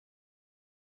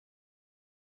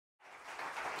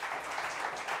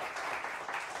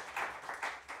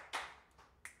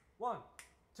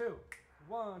2.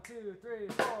 1, 2, 3,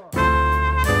 4.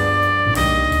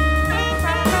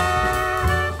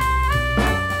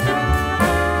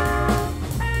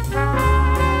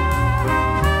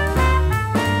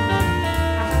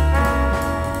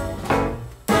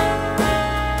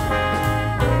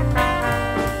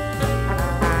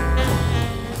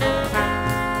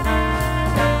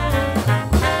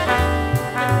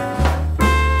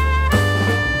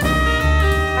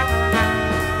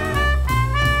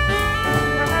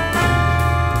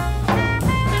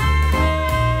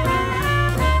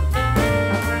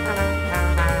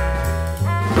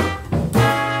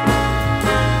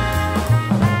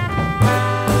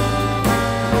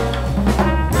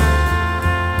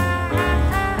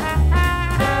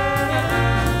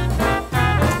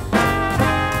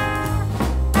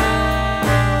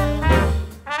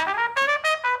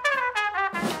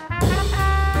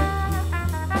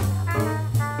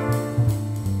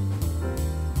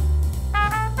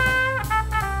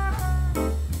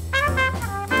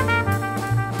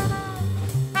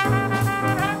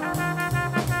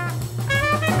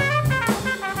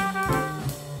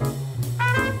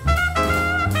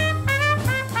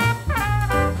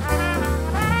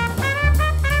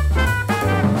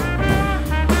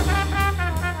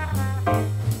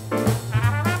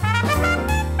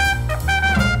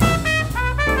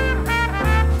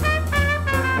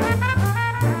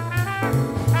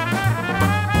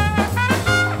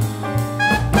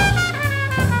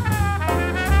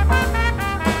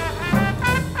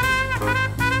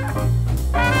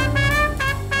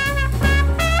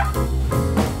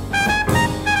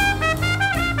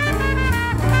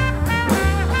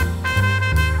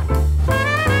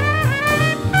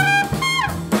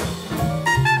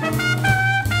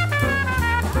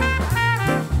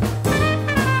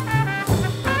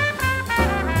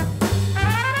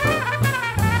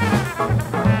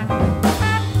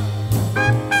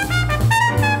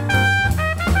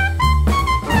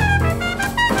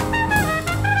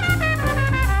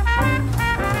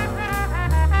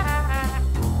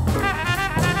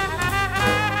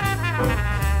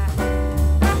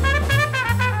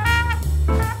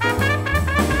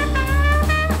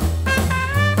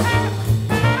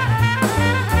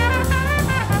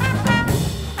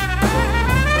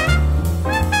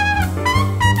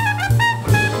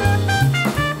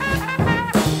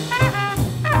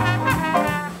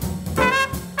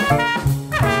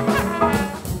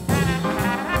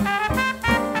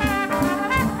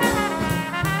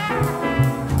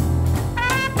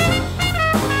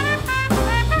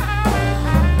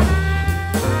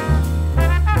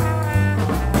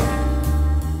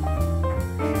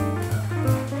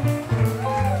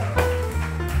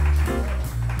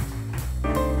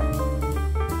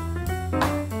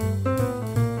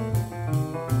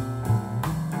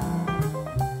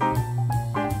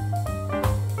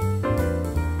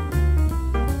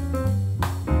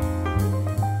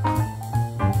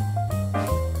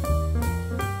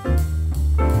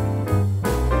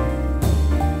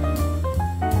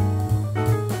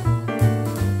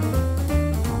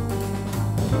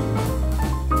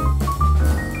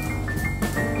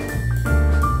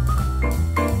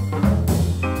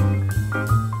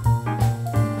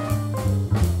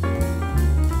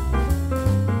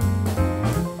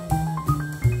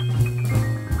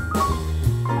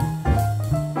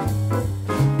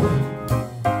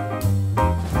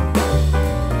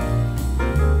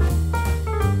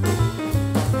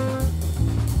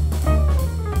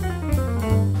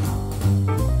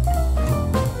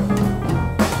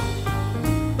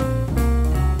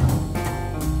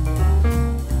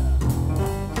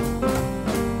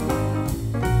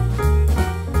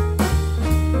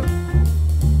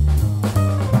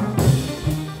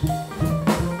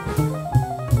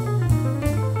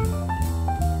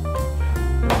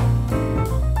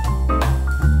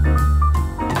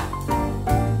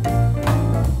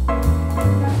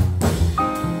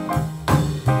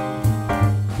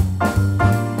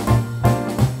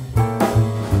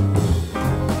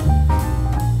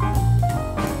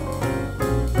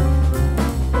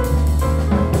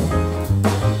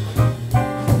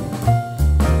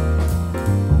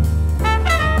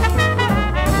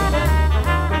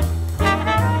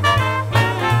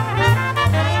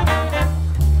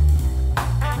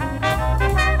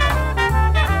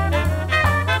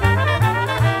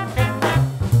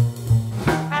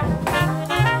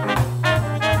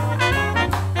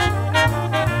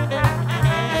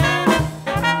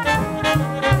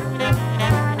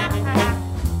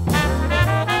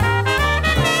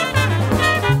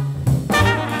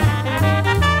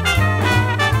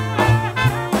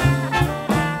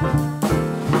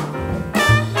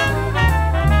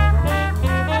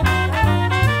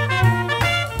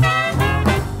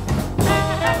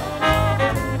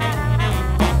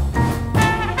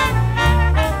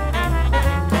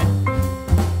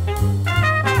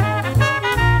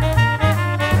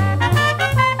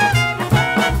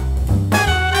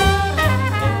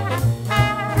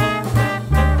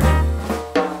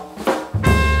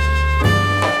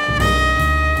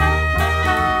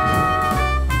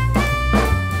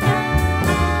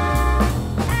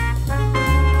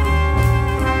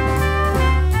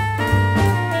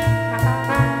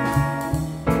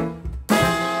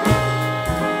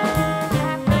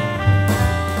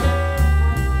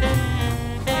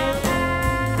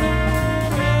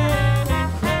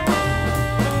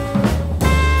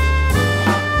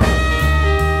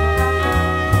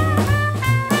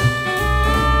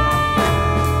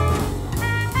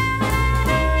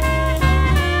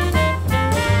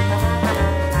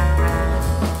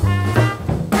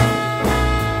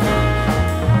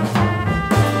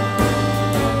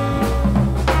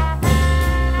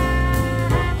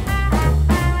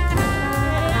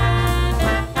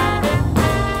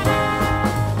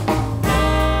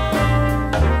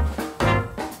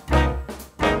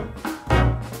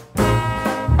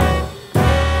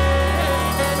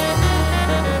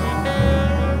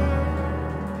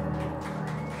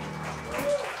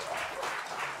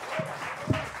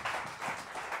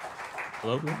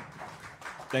 Hello.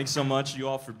 Thanks so much, you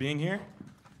all, for being here.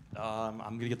 I'm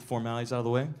going to get the formalities out of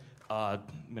the way. I'm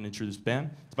going to introduce the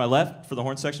band. To my left, for the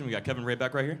horn section, we got Kevin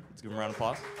Hrabak right here. Let's give him a round of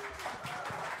applause.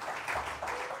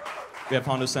 We have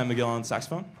Hondo SanMiguel on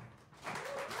saxophone.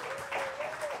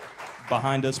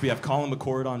 Behind us, we have Collin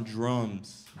McCord on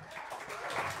drums.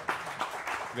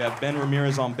 We have Ben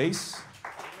Ramirez on bass.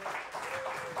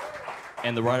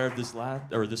 And the writer of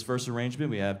this first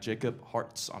arrangement, we have Jakob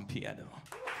Hartz on piano.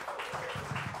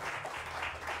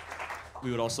 We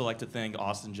would also like to thank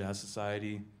Austin Jazz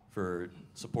Society for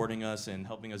supporting us and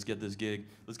helping us get this gig.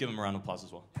 Let's give them a round of applause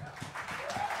as well.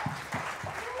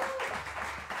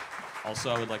 Also,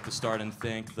 I would like to start and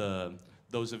thank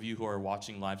those of you who are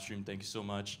watching live stream. Thank you so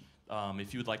much.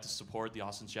 If you would like to support the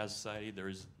Austin Jazz Society,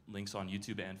 there's links on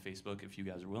YouTube and Facebook if you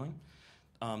guys are willing.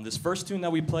 This first tune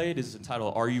that we played is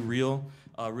entitled Are You Real?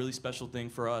 A really special thing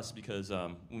for us because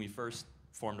when we first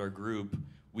formed our group,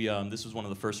 this was one of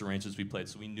the first arrangements we played,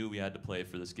 so we knew we had to play it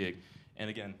for this gig. And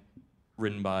again,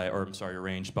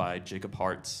 arranged by Jakob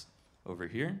Hartz over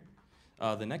here.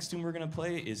 The next tune we're gonna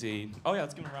play is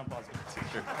let's give him a round of applause.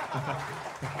 Sure.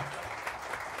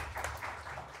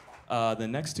 The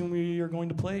next tune we are going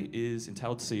to play is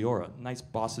entitled Sayora. Nice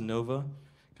bossa nova,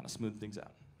 kind of smooth things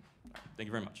out. Thank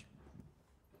you very much.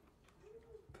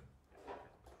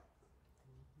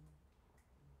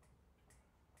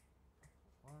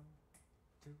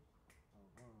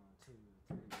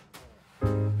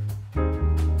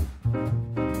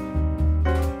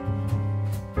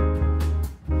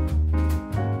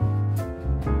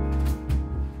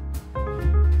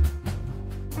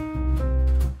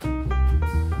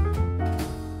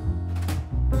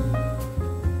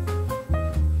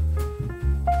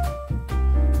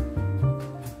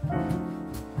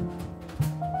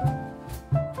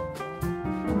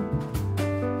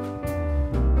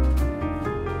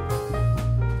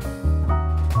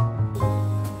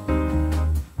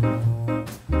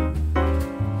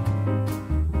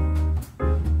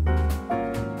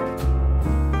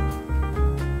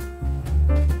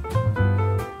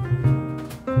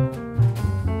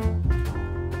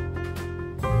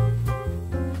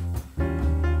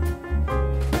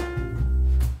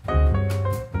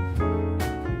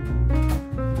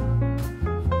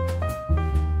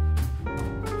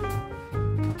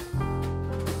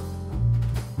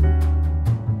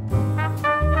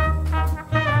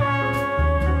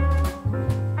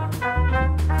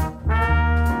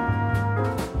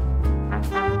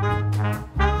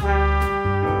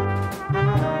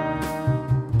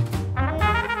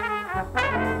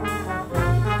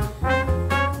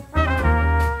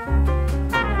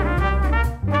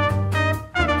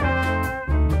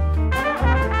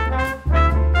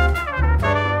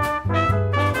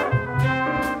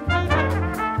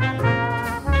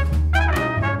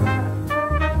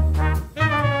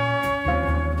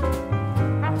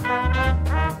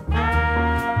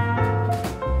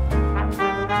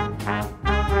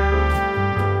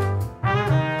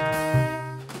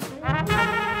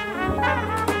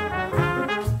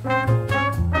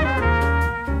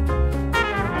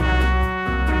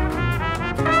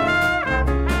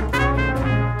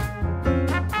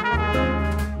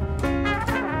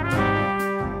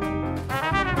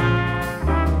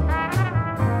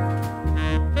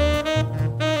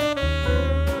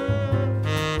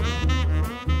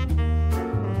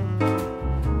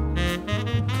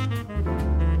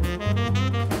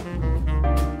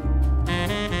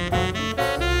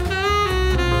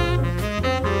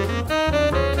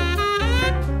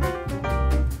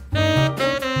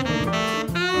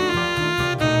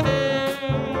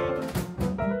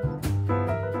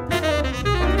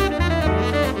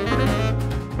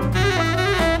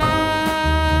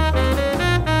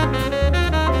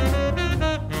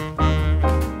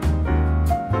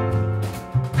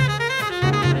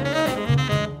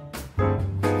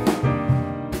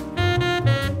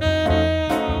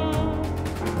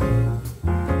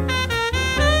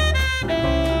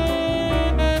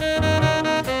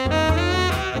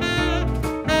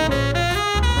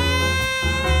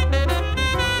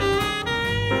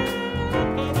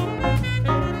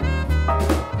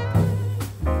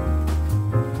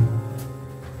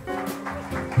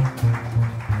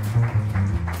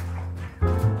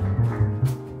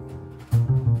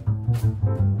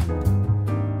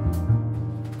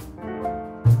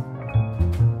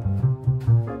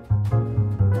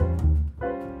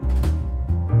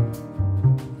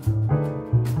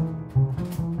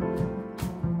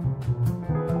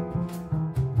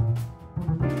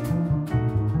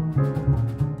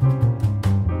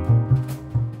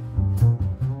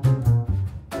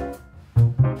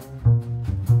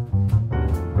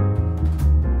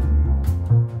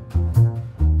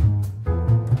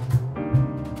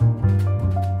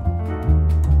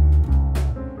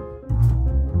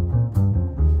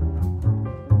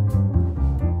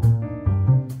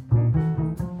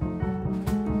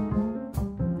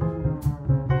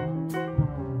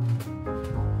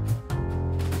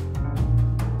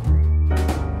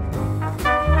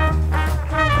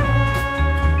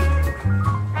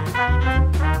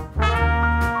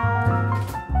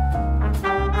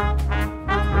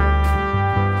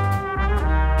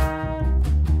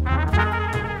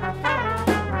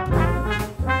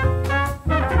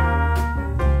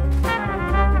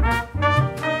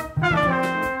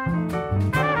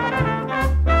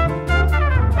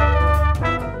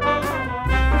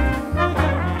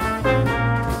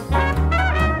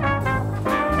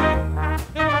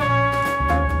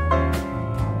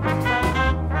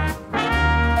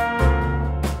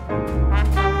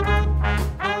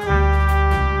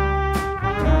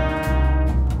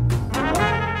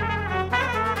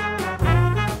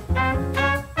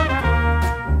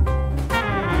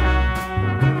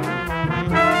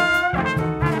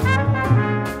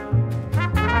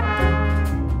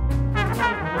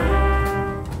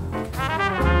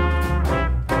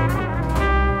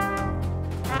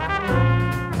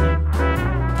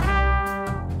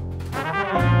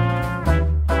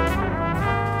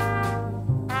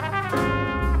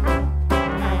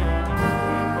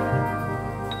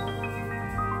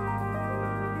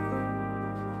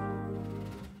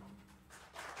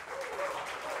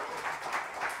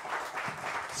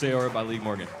 Sayora by Lee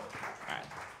Morgan. All right.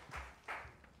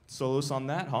 Solos on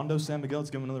that. Hondo, SanMiguel,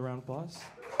 let's give him another round of applause.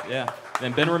 Yeah.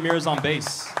 Then Ben Ramirez on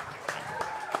bass.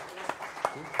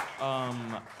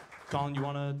 Collin, you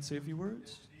want to say a few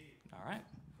words? All right.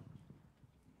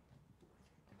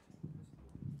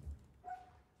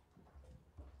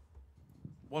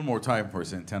 One more time for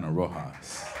Santana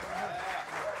Rojas.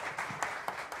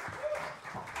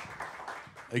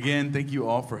 Again, thank you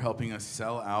all for helping us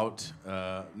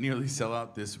nearly sell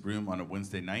out this room on a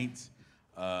Wednesday night.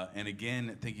 And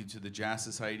again, thank you to the Jazz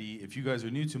Society. If you guys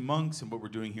are new to Monks and what we're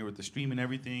doing here with the stream and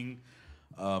everything,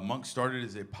 Monks started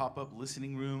as a pop-up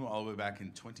listening room all the way back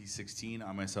in 2016.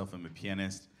 I myself am a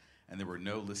pianist, and there were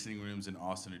no listening rooms in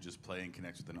Austin to just play and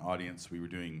connect with an audience. We were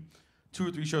doing 2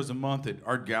 or 3 shows a month at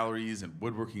art galleries and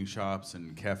woodworking shops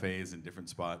and cafes and different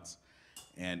spots.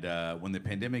 And when the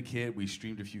pandemic hit, we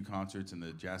streamed a few concerts, and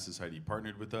the Jazz Society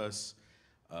partnered with us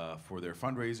for their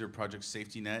fundraiser, Project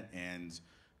Safety Net, and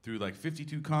through like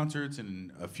 52 concerts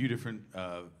and a few different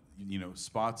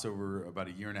spots over about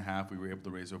a year and a half, we were able to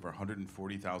raise over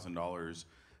 $140,000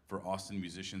 for Austin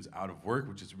musicians out of work,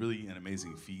 which is really an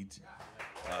amazing feat.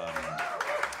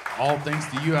 All thanks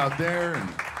to you out there.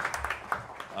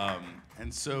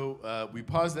 And so we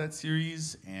paused that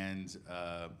series, and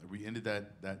we ended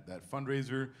that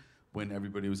fundraiser when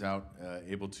everybody was out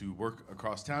able to work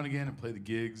across town again and play the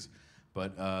gigs.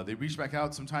 But they reached back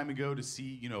out some time ago to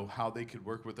see, how they could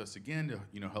work with us again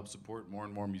to, help support more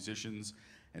and more musicians.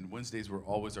 And Wednesdays were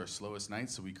always our slowest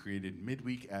nights, so we created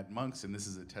Midweek at Monks, and this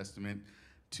is a testament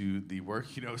to the work,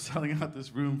 selling out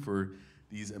this room for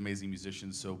these amazing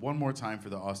musicians. So one more time for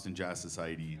the Austin Jazz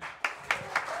Society,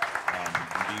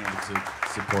 being able to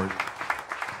support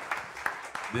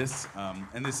this.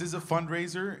 And this is a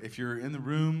fundraiser. If you're in the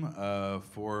room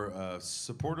for a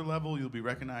supporter level, you'll be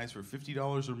recognized for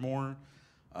 $50 or more.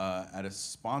 At a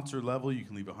sponsor level, you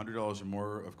can leave $100 or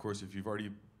more. Of course, if you've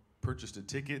already purchased a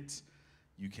ticket,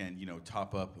 you can,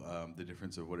 top up the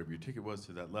difference of whatever your ticket was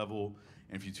to that level.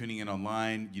 And if you're tuning in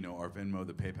online, our Venmo,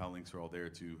 the PayPal links are all there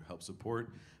to help support.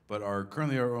 But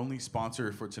currently our only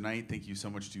sponsor for tonight, thank you so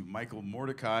much to Michael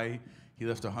Mordecai. He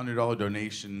left a $100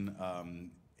 donation.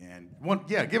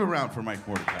 Give a round for Mike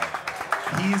Mordecai.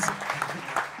 He's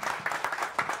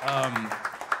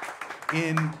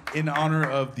in honor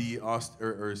of the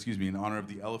in honor of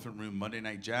the Elephant Room Monday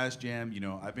Night Jazz Jam.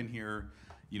 I've been here,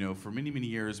 for many, many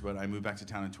years, but I moved back to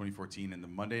town in 2014, and the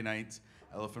Monday night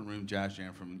Elephant Room Jazz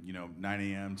Jam from 9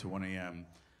 a.m. to 1 a.m.,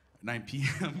 9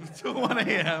 p.m. to 1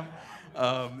 a.m.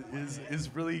 Is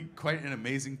really quite an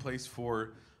amazing place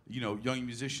for young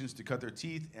musicians to cut their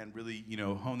teeth and really,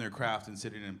 hone their craft and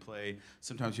sit in and play.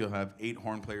 Sometimes you'll have 8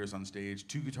 horn players on stage,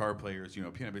 2 guitar players,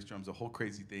 piano, bass, drums, a whole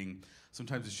crazy thing.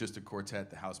 Sometimes it's just a quartet,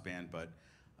 the house band, but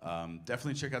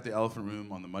definitely check out the Elephant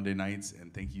Room on the Monday nights,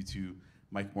 and thank you to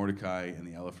Mike Mordecai and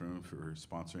the Elephant Room for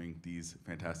sponsoring these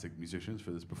fantastic musicians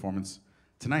for this performance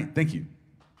tonight. Thank you.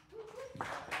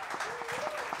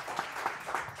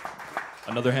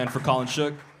 Another hand for Collin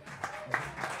Shook.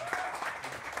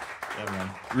 Yeah, man.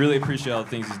 Really appreciate all the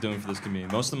things he's doing for this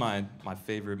community. Most of my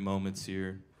favorite moments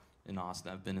here in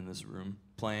Austin, I've been in this room,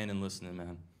 playing and listening,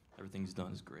 man. Everything he's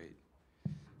done is great.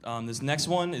 This next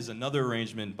one is another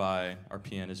arrangement by our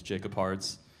pianist, Jakob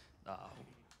Hartz.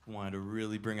 Wanted to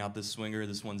really bring out this swinger.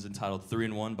 This one's entitled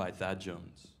 3-in-1 by Thad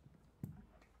Jones.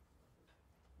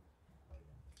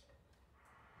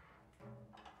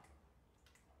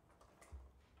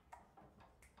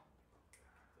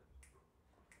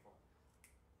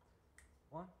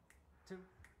 One, two,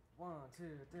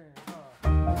 three, four.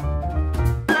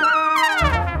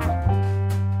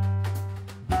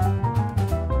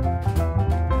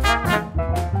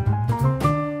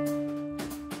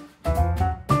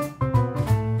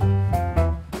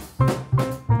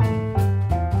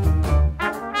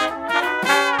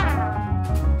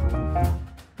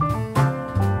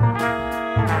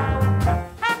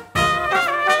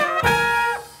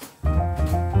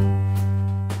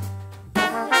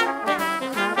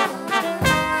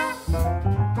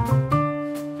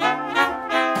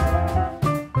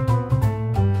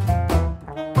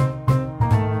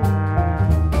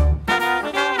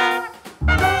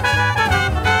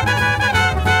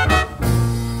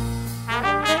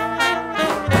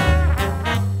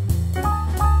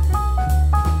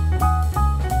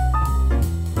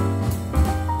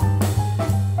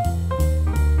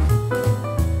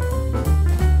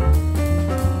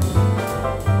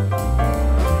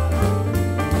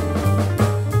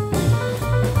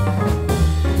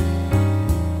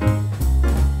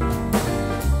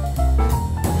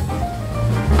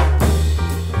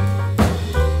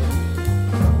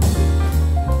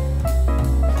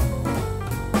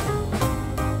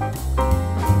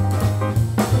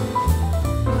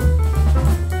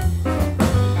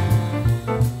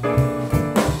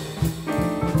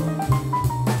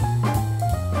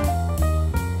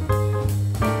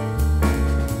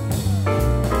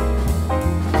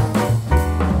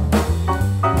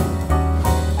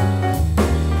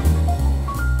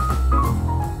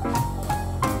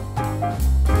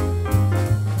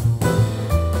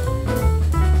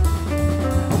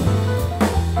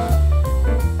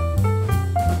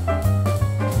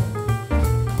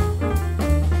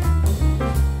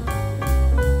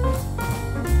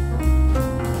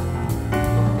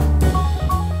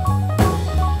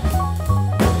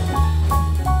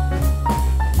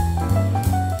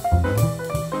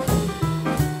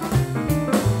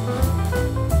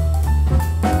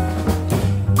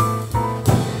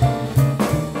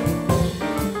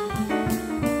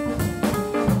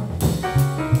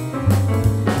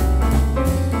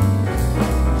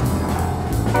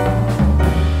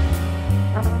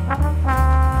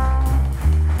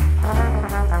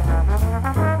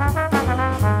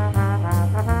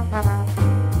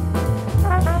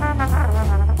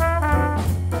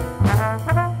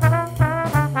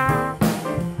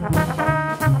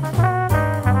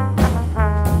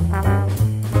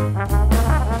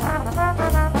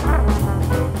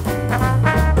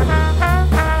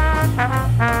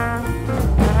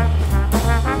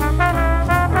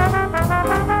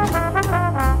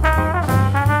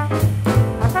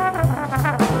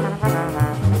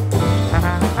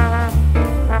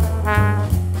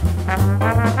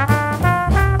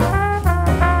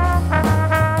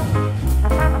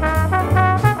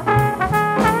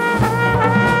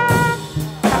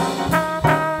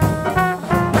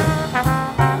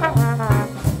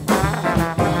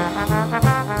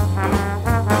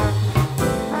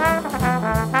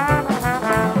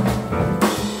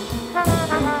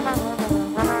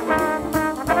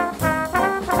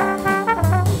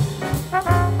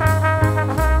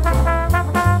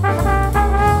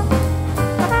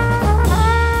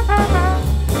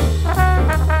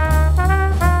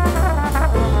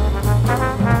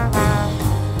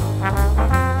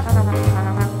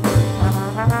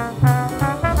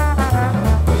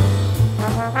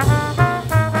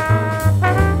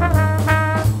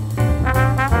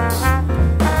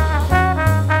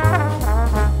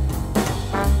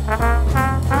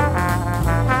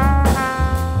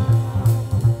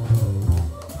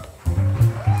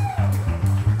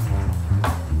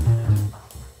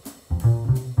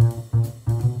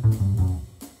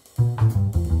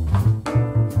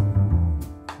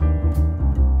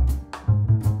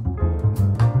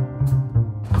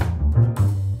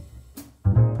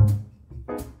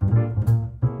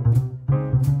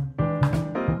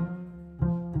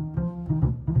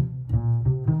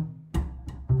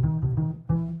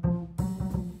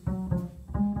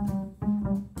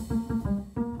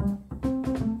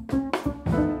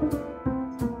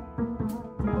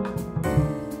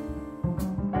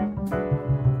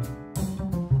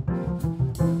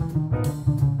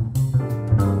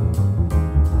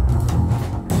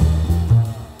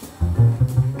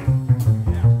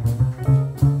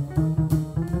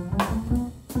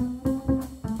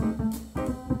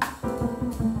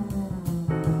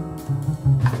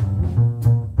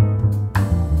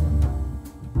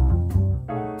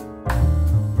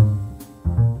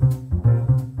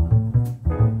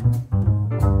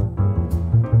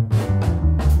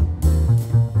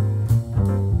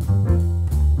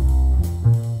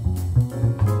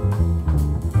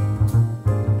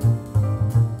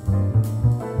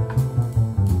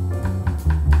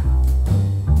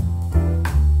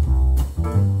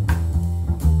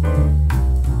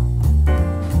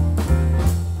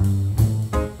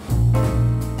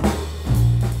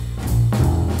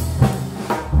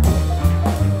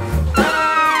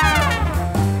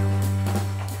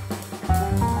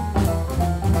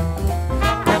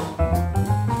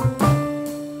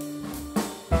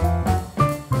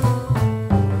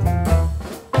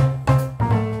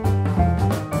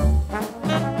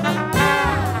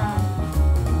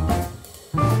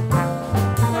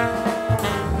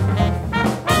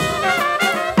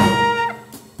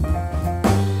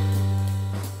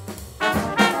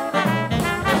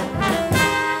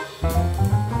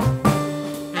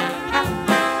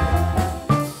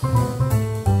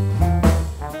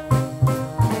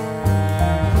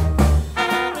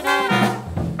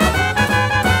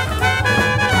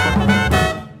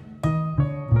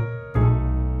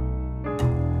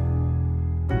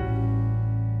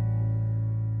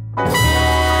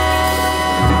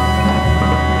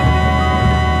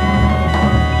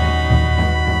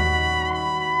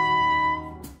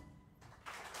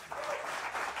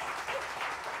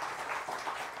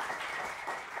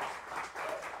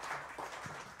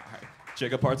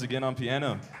 Jakob Hartz again on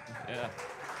piano. Yeah.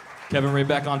 Kevin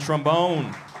Hrabak on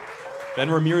trombone.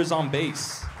 Ben Ramirez on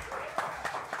bass.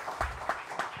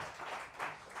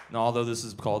 Now, although this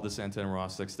is called the Santana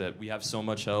Rojas Sextet, we have so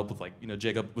much help with, like, you know,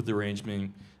 Jakob with the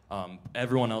arrangement,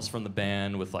 everyone else from the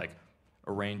band with, like,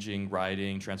 arranging,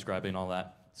 writing, transcribing, all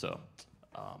that. So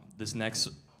this next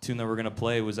tune that we're gonna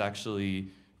play was actually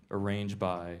arranged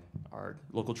by our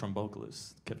local trombone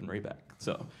vocalist, Kevin Hrabak.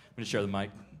 So I'm gonna share the mic.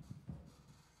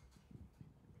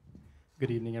 Good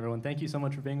evening, everyone. Thank you so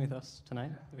much for being with us tonight.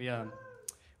 We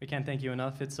can't thank you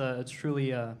enough. It's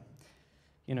truly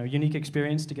unique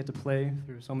experience to get to play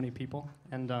through so many people,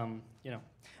 and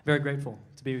very grateful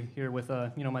to be here with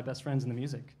my best friends in the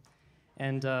music.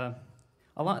 And a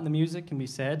lot in the music can be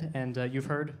said, and you've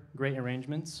heard great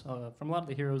arrangements from a lot of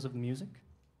the heroes of the music,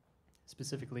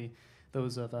 specifically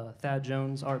those of Thad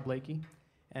Jones, Art Blakey,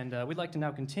 and we'd like to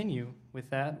now continue with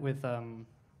that with a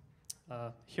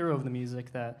hero of the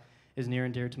music that is near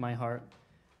and dear to my heart,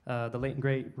 the late and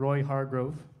great Roy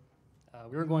Hargrove.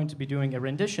 We're going to be doing a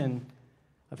rendition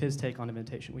of his take on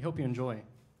Invitation. We hope you enjoy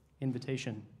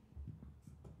Invitation.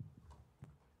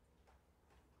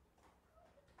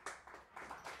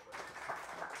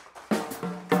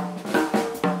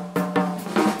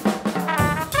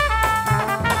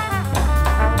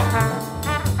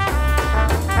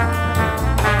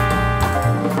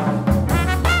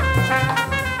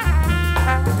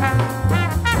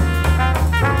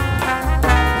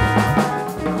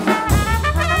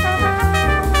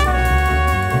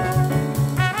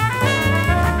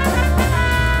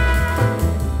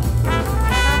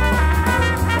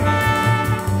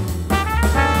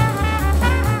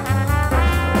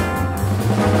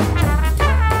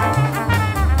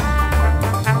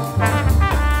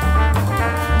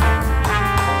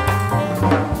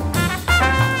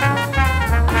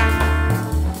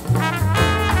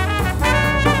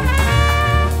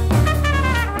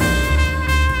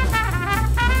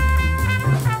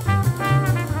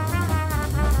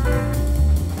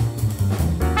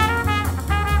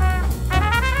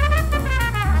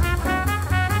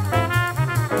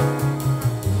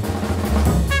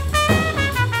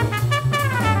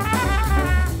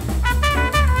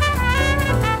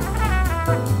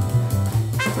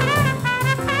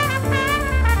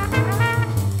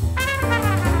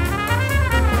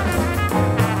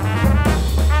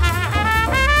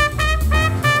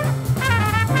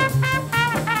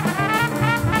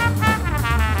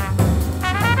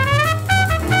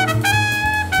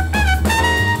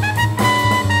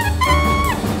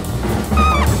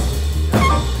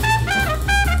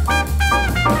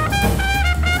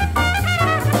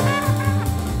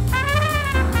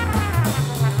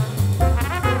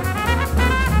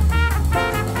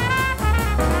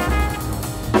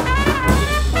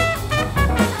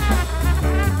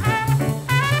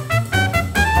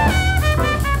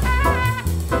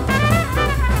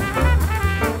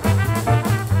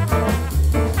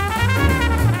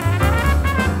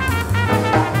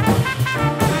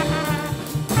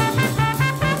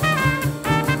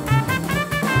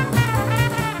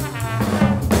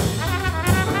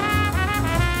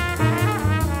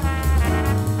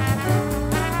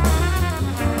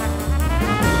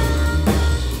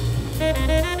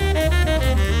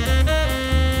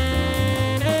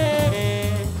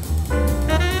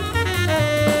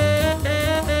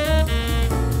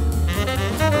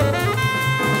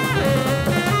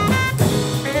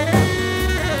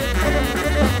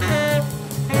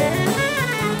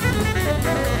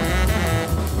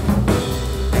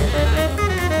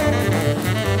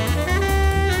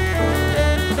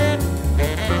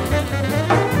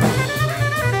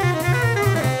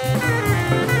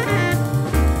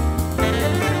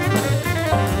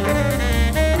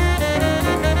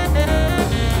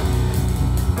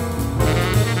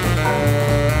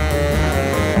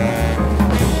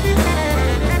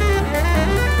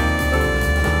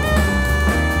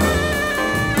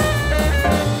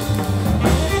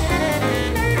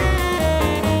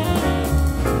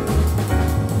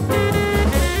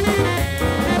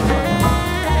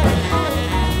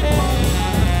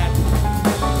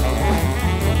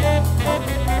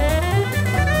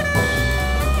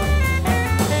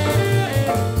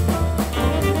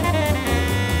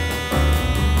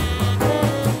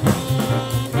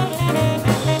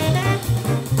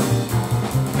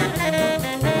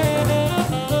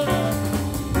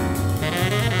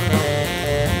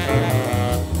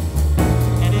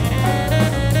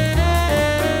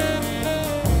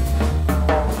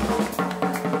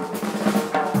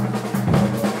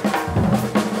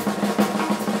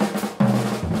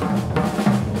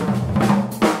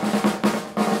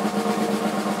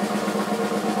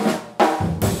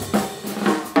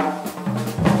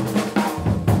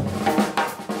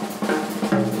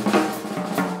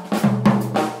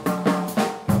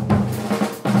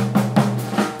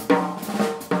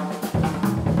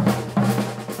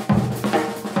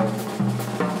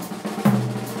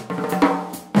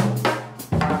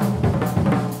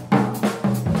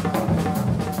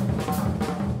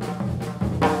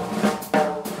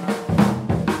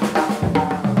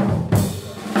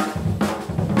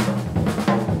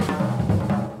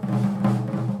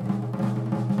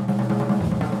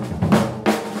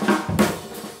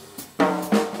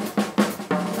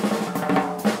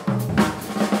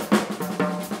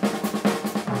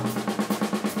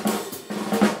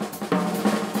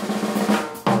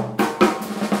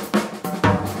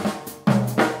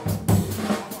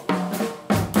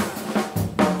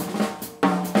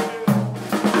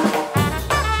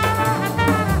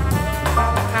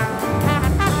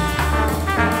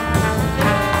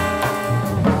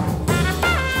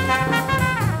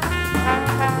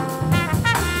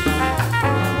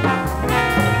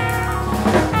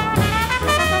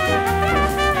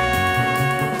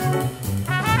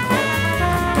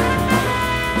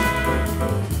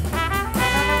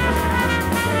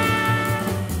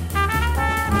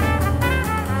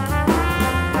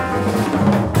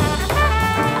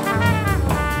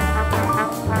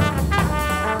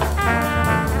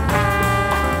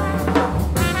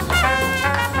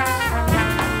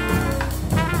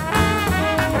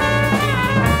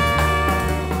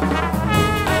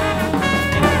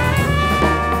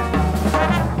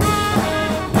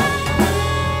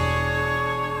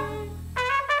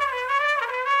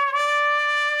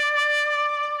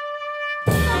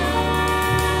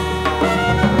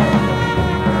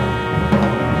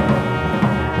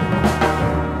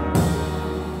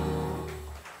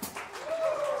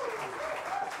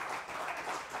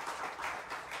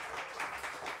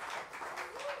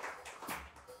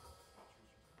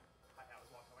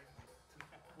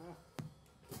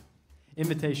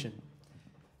 invitation.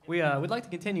 We'd like to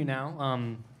continue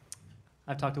now.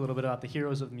 I've talked a little bit about the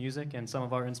heroes of music and some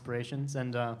of our inspirations,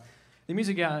 and the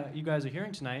music you guys are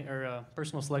hearing tonight are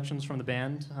personal selections from the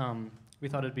band. We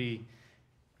thought it'd be,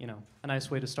 a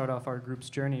nice way to start off our group's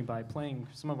journey by playing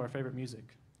some of our favorite music.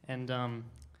 And a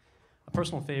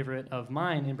personal favorite of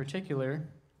mine in particular,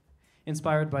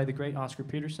 inspired by the great Oscar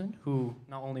Peterson, who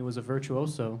not only was a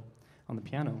virtuoso on the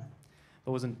piano,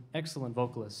 but was an excellent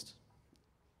vocalist.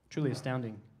 Truly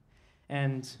astounding.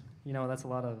 And, that's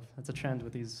a trend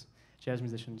with these jazz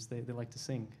musicians. They like to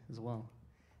sing as well.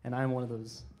 And I'm one of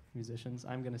those musicians.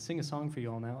 I'm going to sing a song for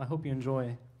you all now. I hope you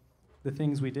enjoy The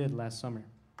Things We Did Last Summer.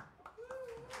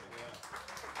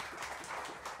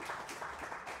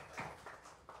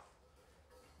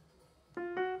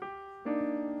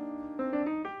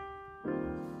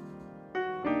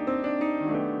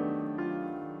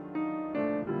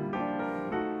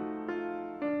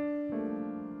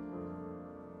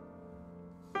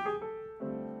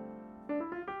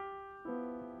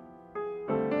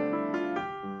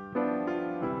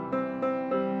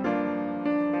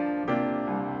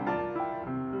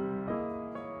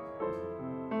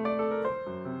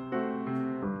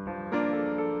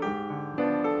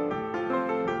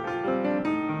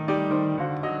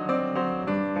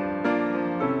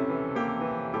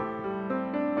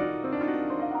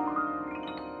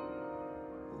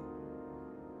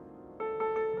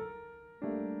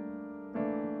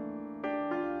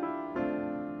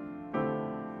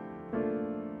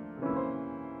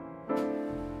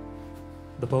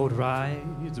 The boat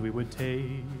rides we would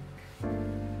take,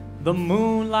 the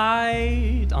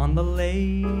moonlight on the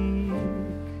lake,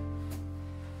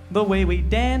 the way we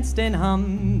danced and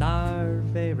hummed our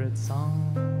favorite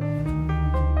songs,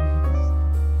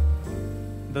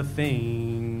 the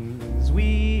things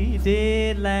we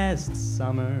did last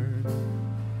summer,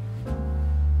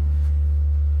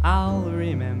 I'll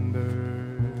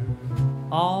remember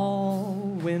all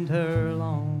winter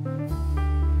long.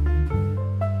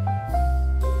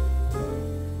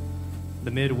 The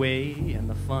midway and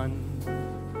the fun,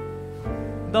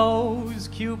 those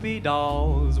Cupid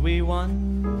dolls we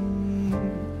won,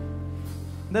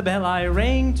 the bell I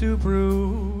rang to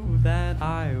prove that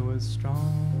I was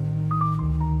strong,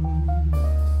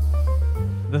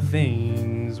 the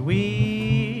things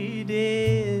we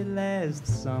did last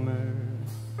summer,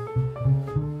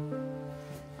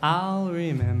 I'll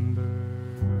remember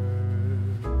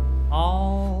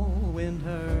all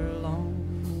winter long.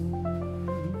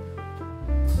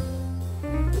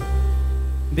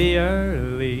 The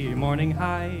early morning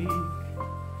hike,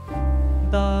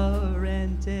 the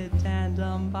rented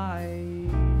tandem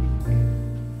bike,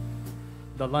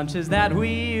 the lunches that we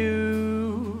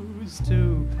used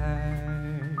to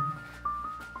pack.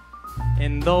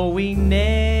 And though we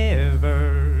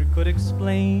never could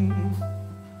explain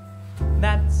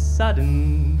that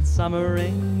sudden summer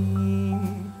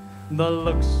rain, the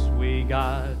looks we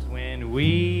got when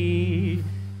we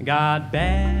got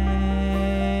back.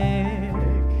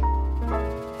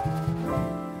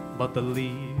 But the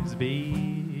leaves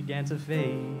began to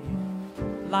fade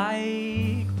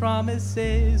like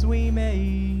promises we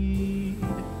made.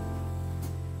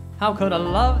 How could a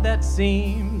love that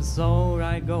seemed so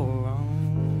right go wrong?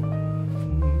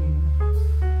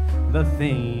 The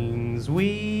things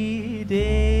we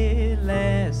did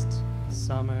last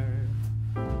summer,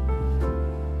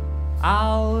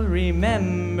 I'll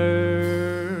remember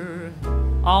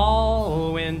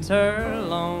all winter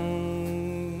long.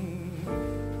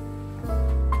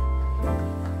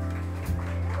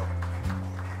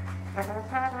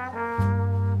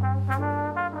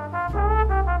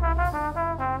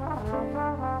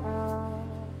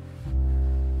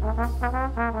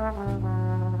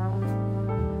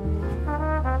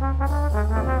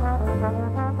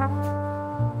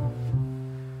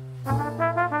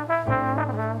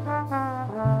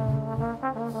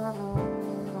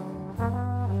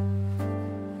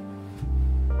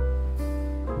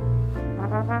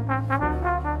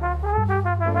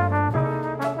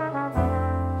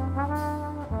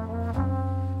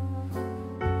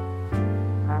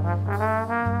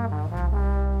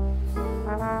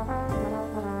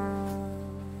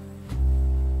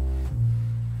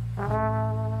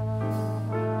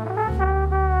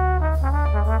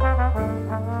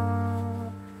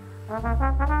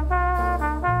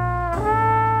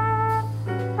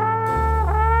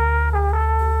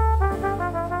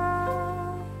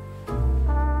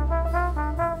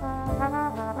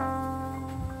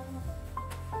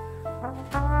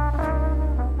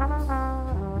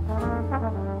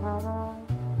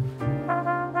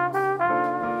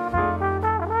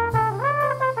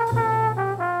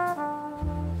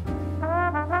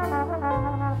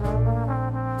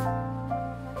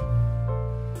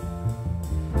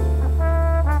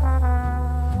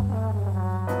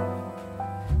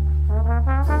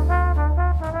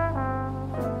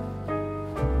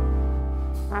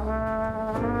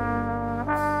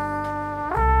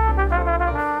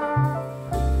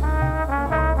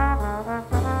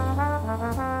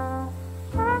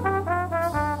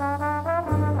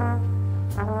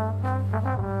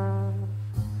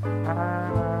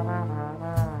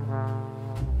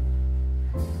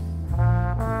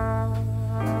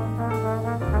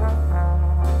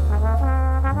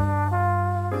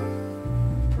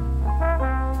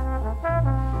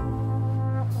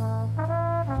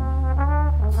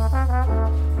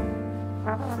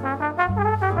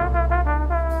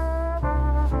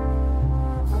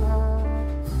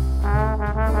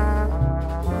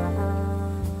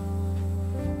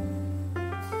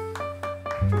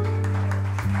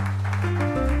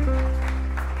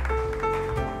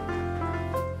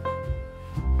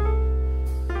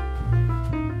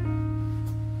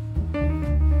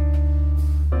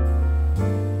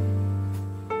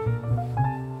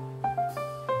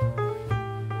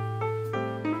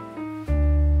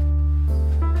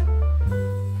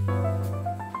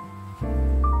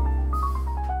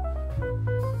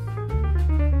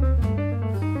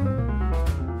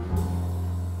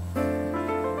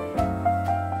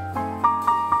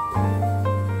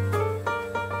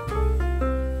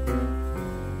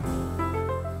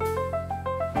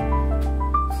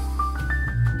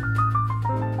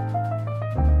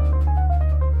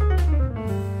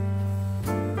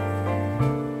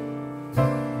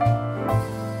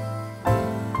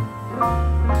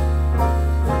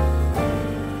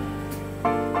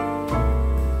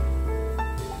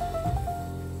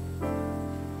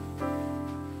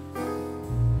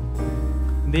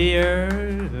 The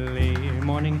early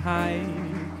morning hike,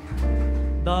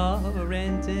 the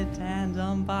rented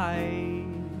tandem bike,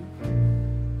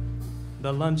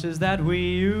 the lunches that we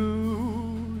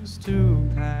used to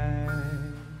pack.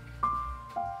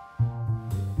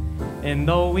 And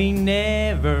though we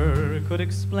never could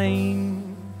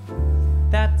explain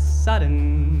that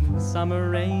sudden summer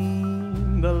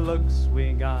rain, the looks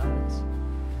we got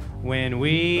when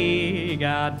we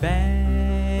got back.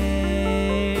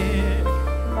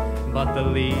 But the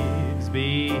leaves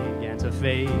began to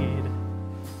fade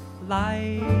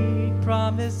like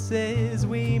promises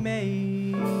we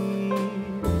made.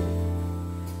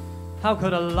 How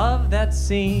could a love that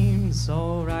seemed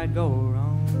so right go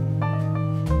wrong?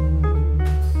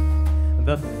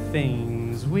 The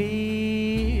things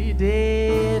we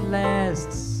did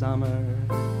last summer,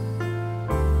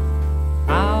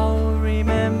 I'll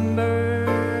remember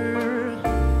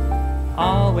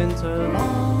all winter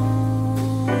long.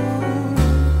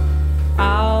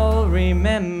 I'll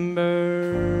remember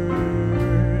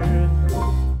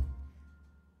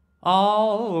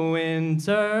all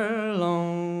winter long.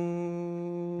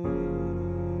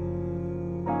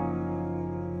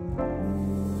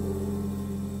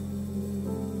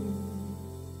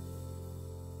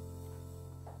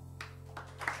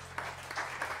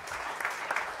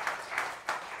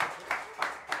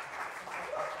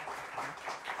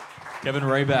 Kevin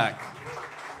Hrabak.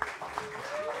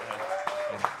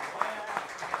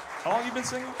 How long have you been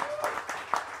singing?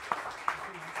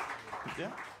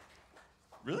 Yeah?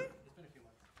 Really? It's been a few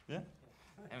months. Yeah?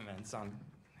 Hey man, it sounds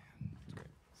great.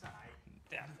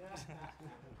 Yeah.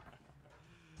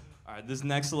 All right, this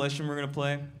next selection we're gonna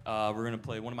play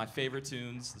one of my favorite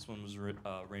tunes. This one was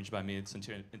arranged by me. It's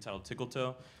entitled Tickle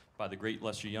Toe by the great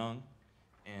Lester Young.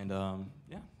 And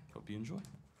yeah, hope you enjoy.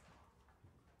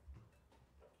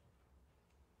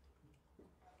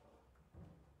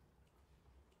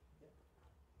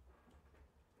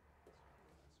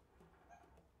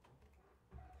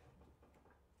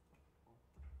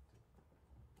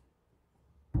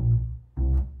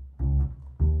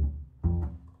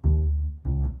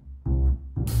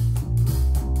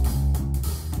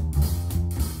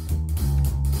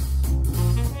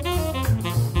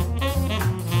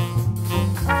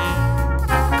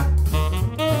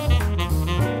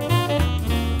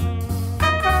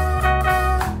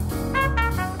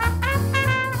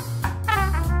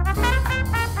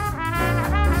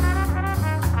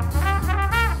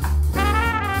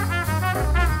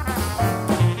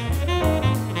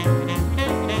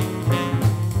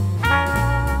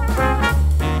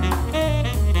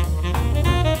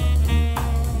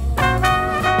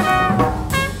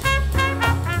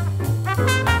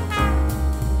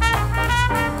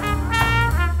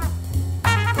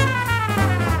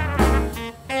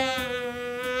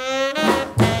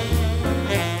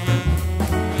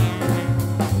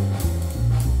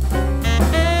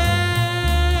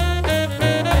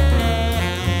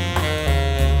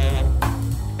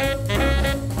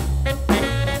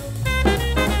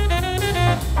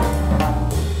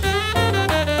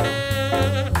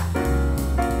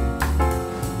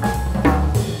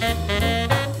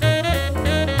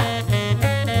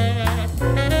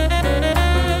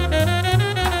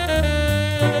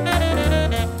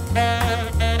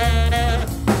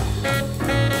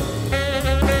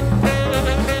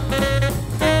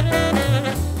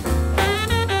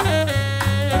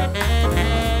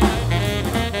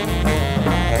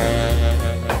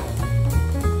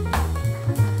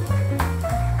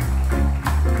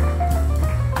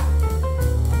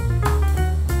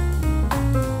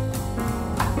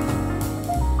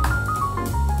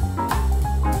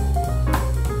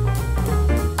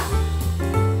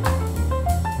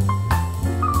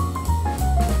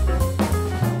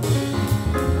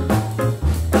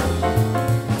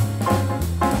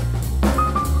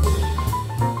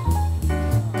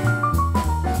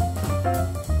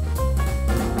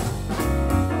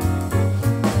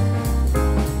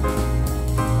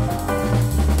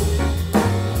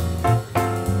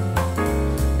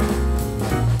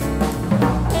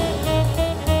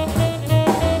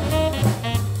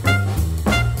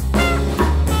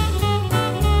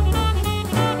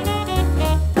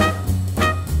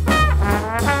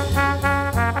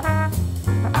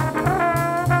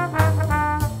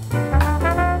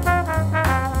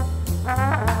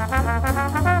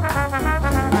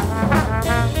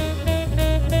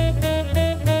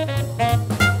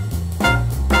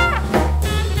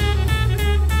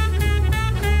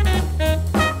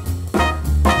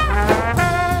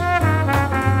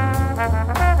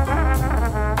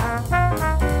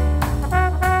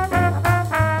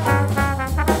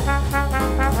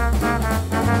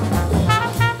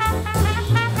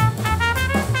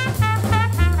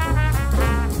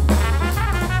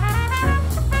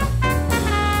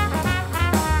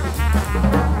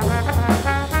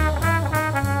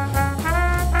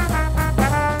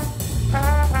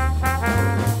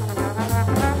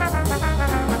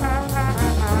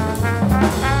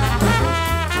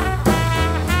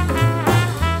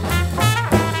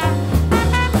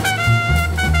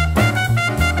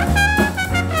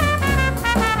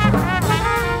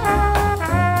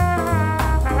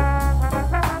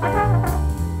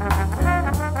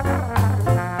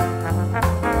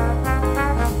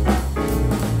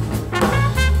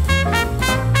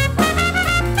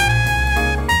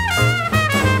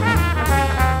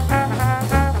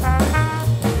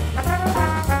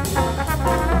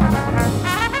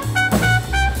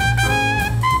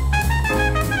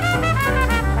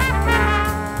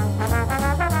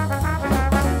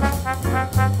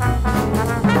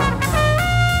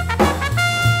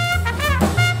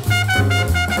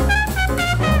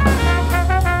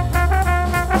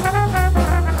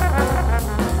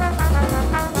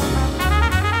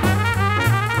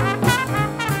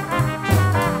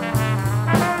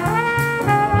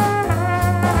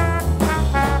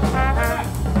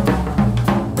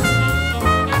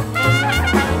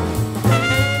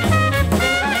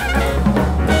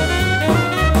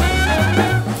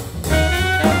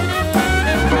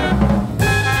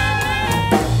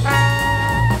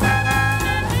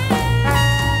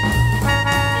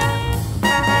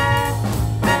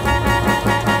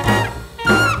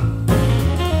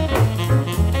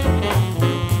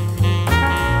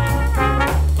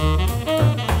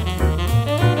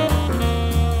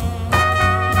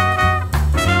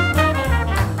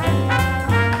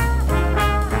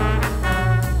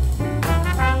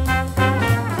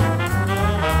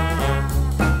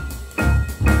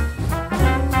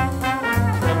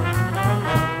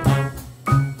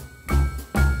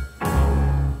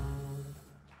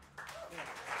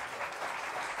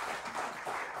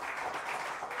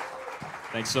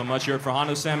 Thanks so much. You heard for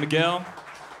Hondo, SanMiguel,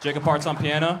 Jakob Hartz on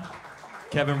piano,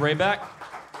 Kevin Hrabak,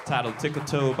 titled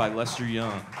Tick-a-Toe by Lester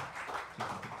Young.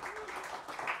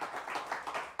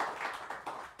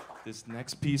 This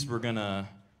next piece, we're gonna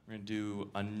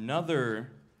do another,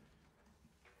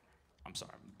 I'm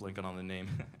sorry, I'm blanking on the name.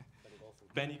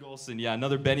 Benny Golson, yeah,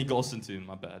 another Benny Golson tune,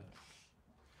 my bad.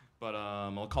 But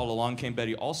I'll call it Along Came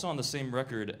Betty, also on the same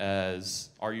record as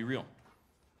Are You Real?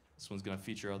 This one's gonna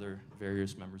feature other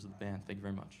various members of the band. Thank you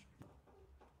very much.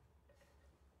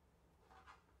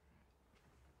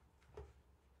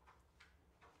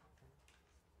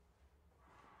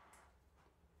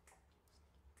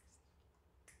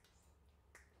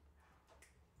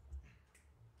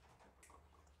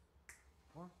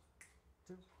 One,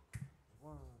 two, 3,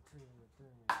 4.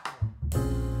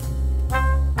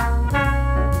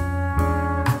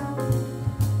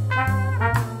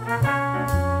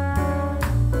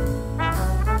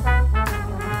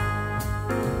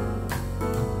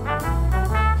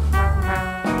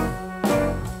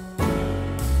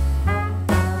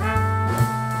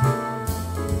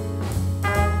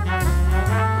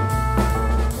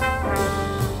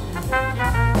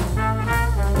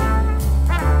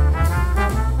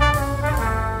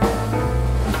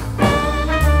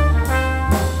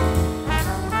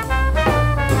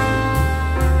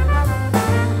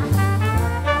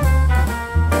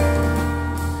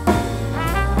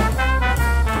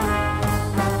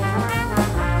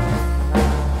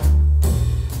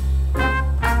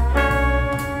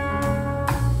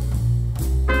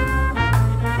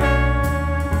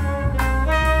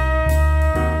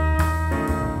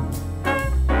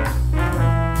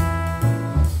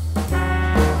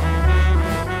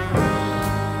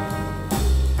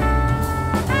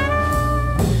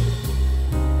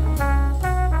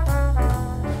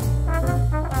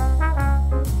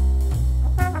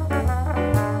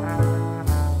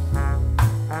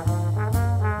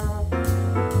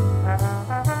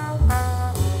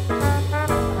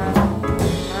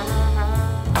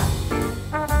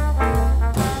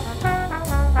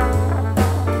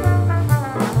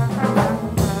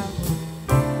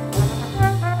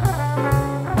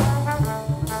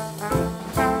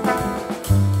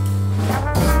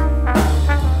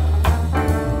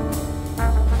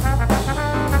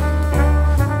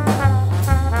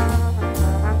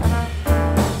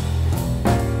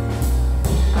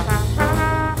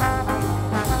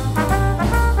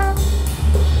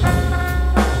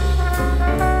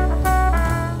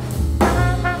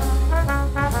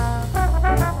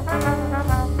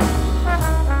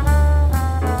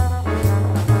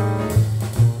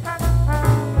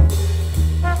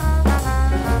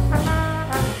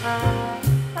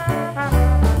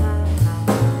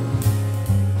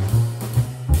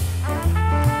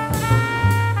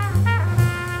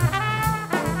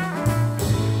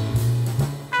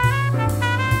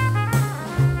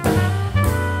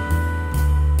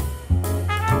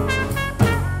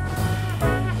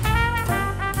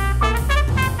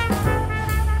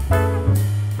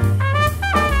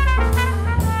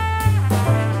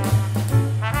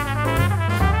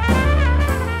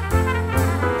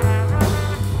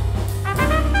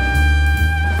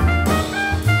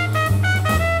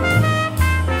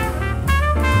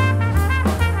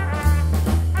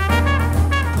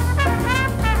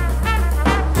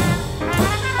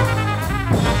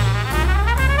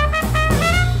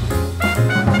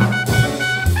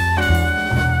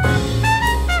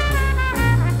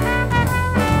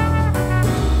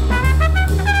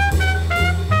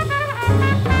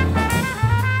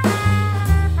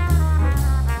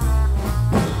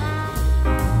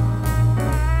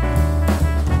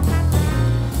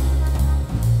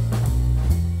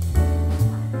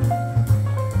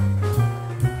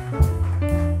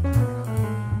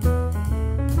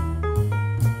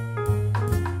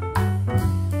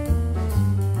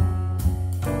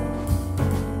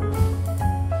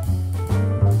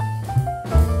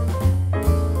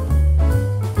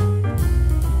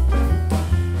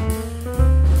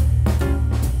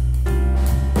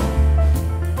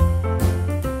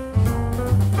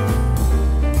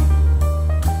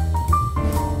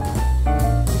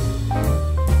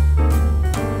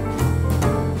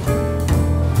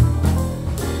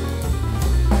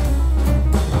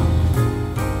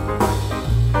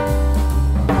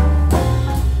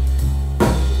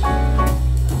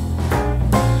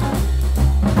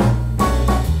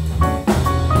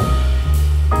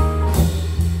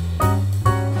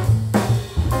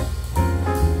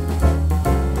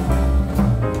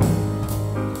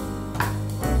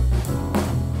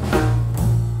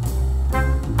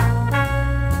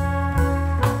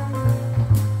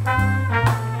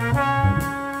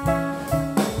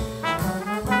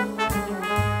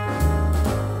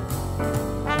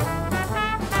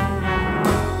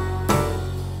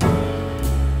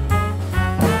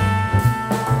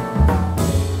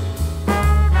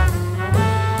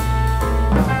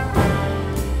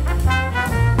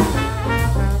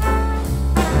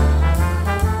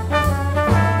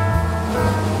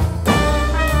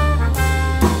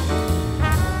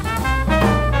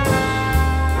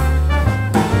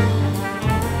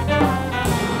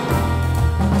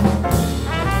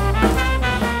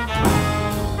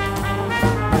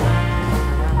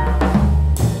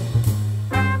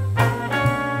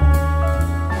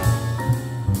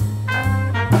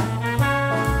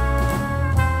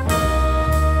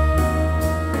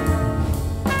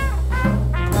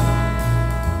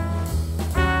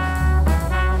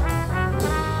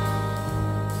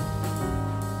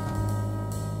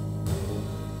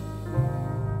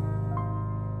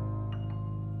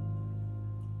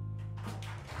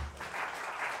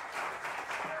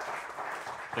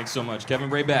 Thanks so much. Kevin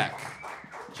Hrabak,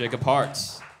 Jakob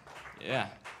Hartz. Yeah.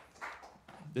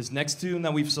 This next tune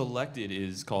that we've selected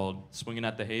is called Swinging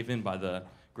at the Haven by the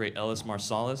great Ellis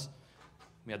Marsalis.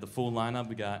 We had the full lineup.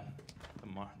 We got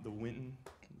the Winton,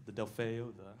 the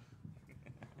Delfeo,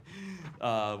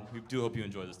 we do hope you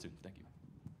enjoy this tune. Thank you.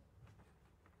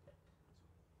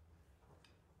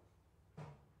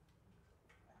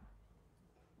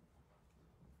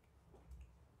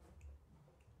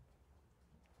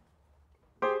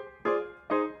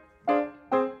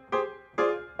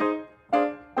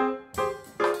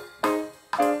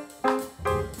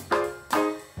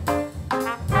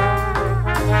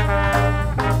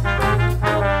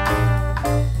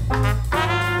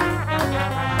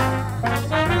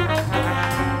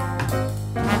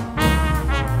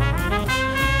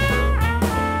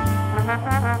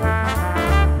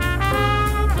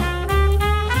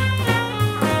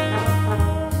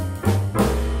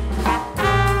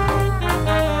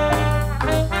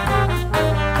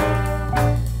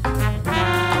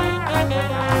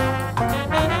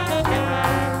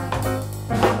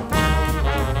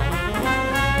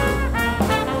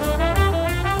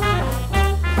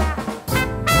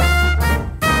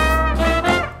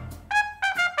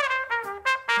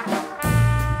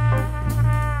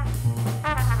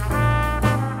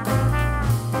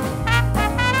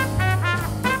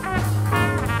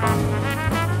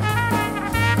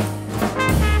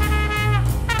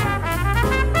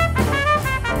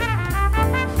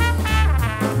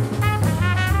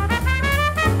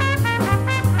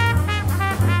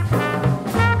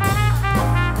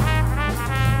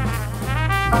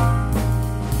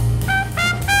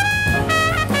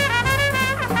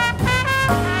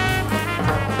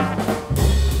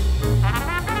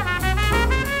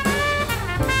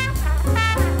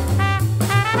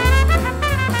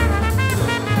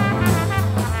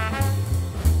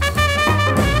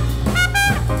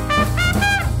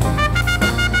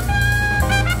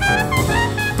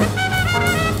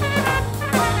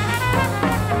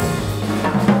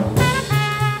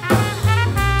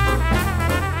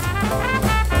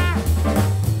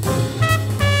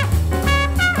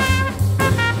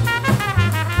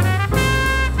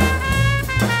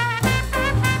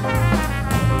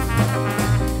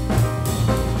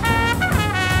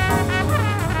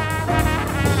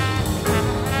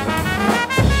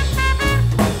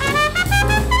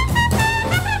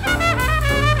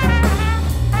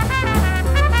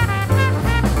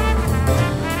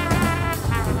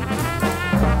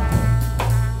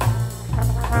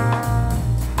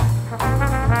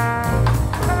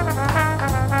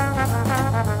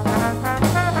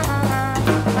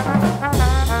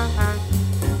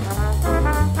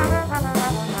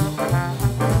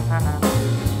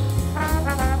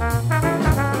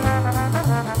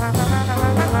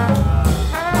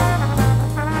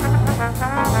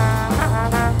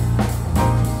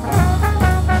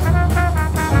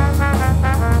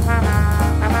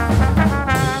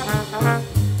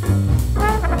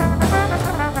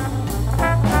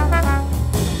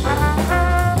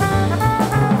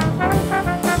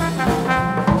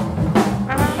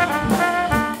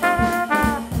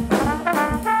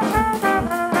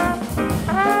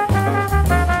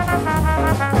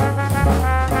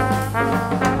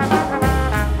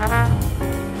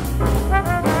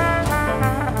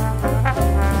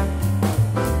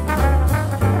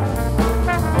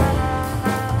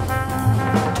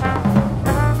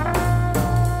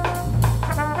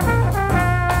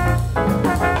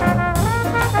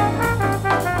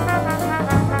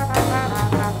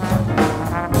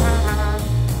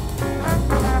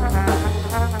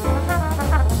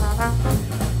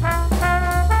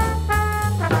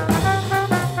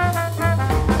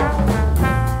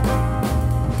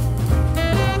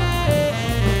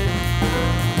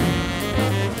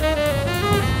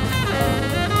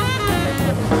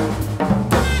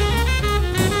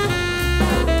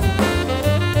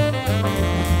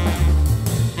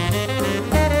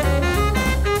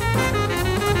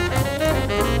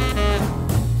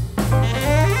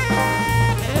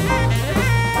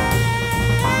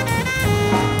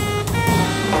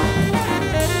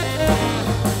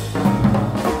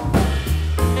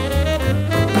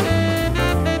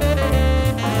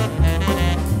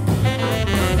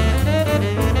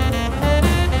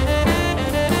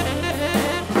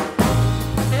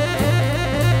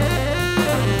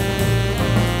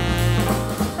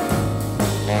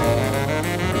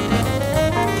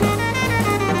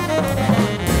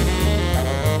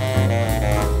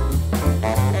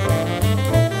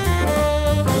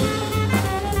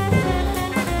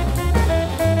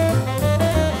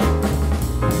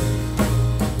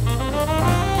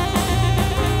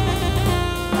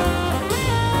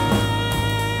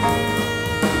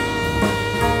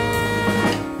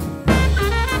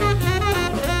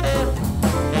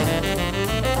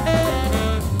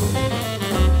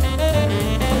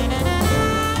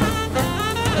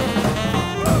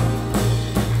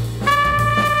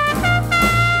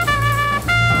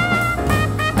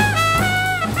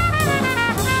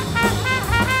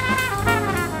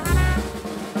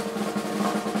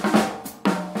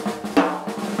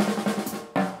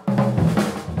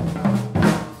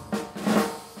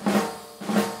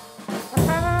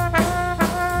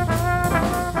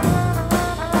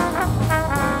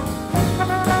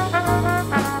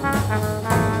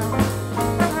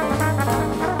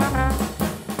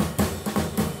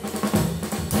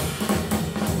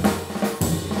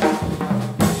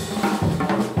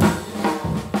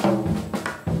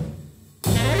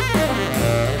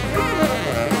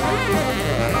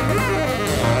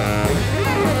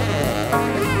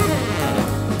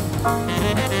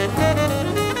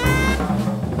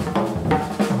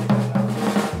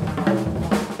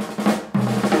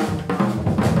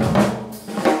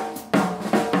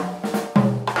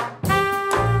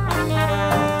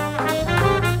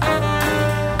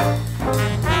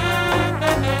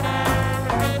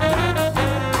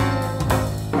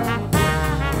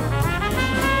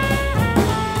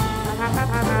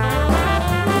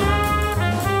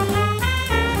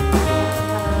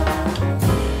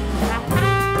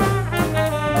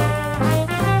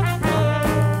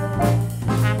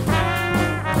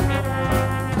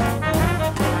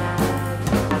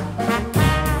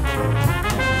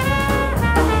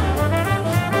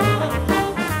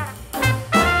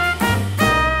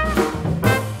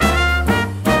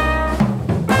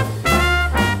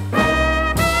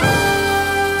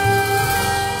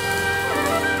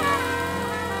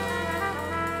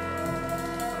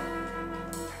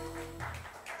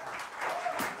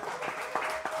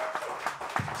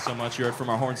 so much. You heard from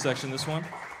our horn section this one.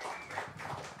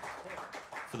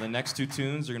 For the next two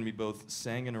tunes, they're going to be both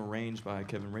sang and arranged by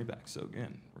Kevin Hrabak. So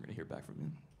again, we're going to hear back from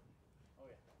him.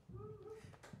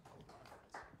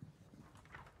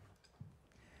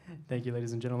 Thank you,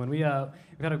 ladies and gentlemen. We've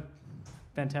had a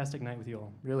fantastic night with you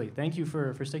all. Really, thank you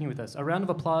for sticking with us. A round of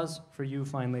applause for you,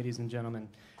 fine ladies and gentlemen.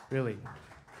 Really.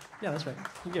 Yeah, that's right.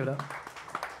 You give it up.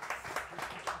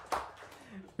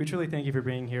 We truly thank you for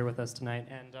being here with us tonight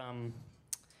and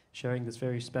sharing this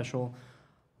very special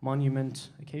monument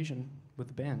occasion with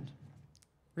the band.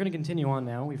 We're going to continue on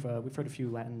now. We've heard a few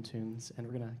Latin tunes, and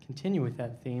we're going to continue with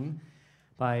that theme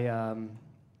by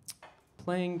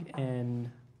playing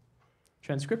an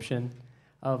transcription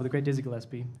of the great Dizzy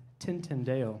Gillespie,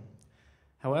 Tintendeo.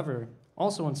 However,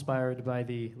 also inspired by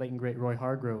the late and great Roy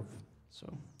Hargrove.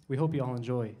 So we hope you all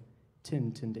enjoy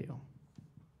Tintendeo.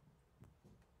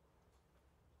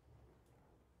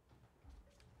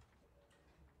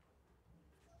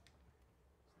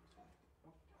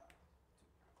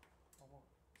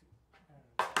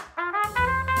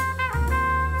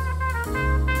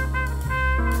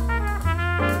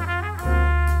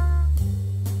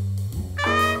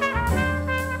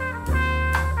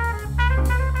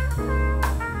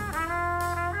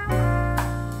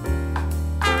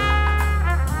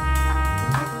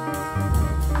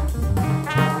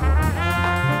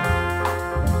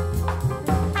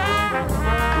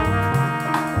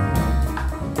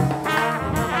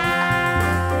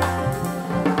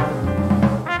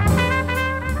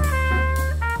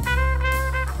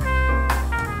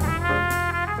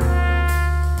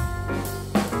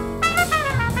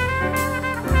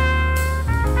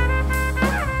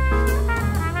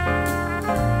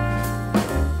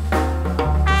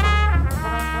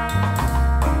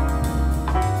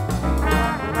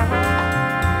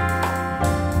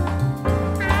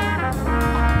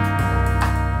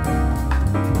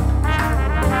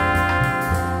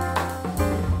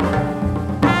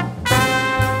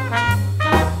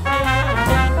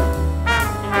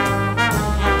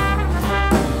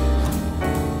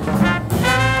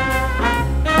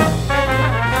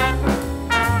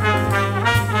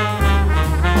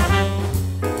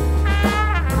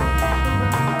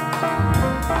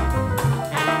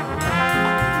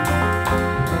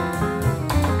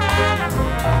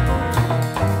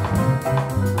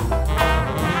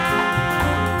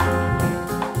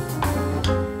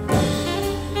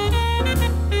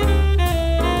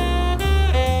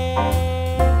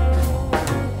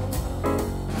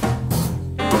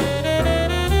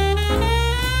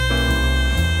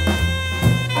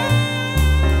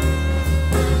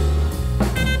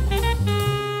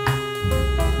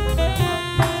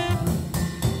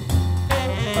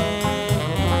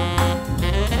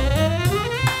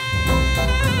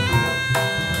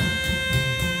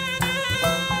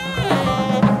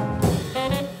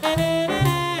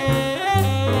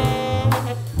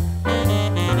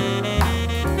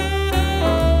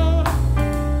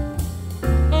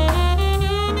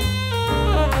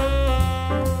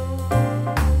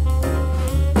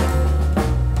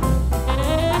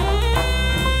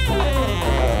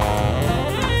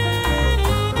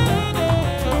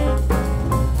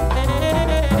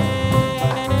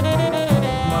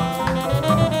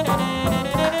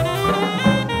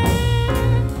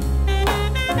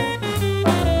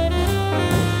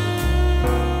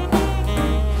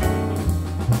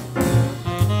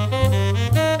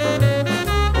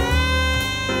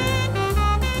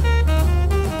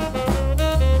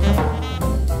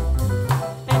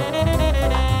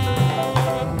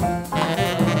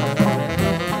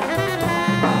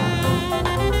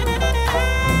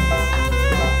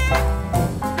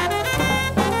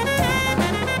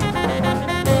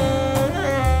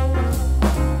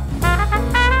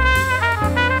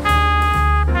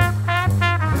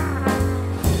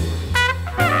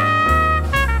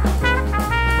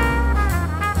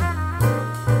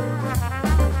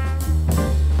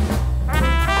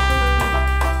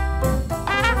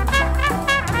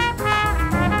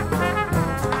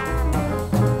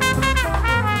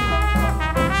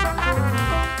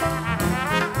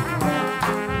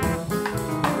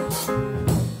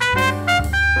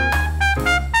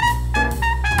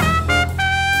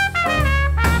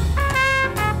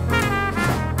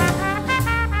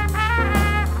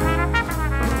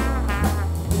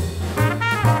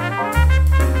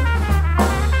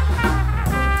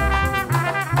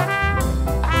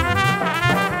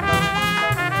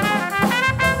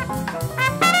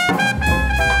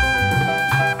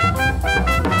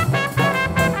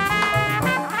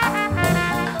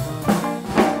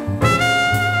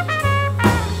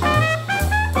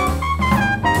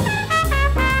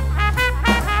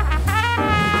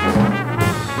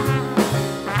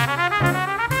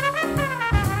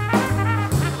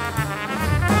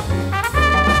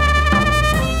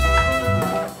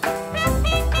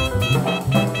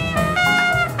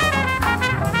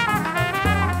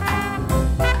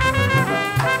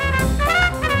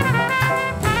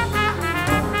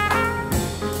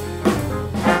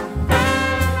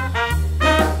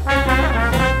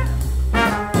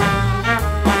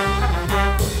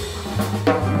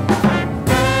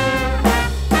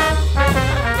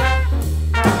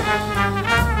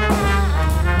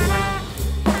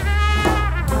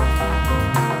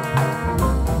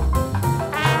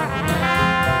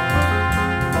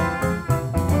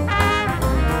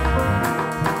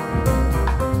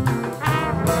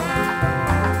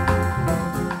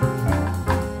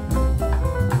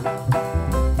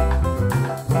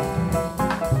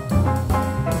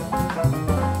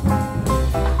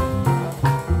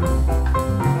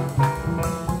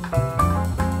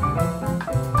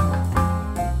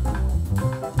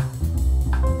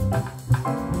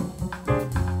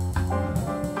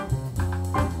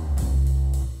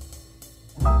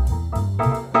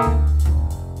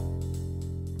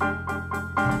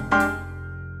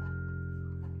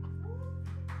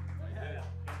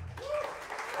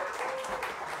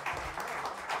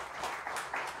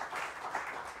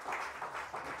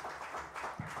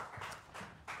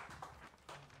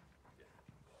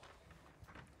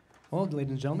 Well,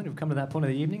 ladies and gentlemen, we've come to that point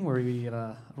of the evening where we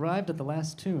arrived at the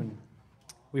last tune.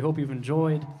 We hope you've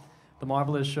enjoyed the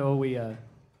marvelous show we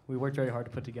worked very hard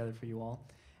to put together for you all.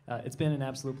 It's been an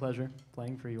absolute pleasure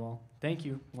playing for you all. Thank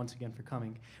you once again for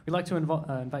coming. We'd like to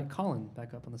invite Collin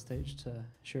back up on the stage to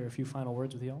share a few final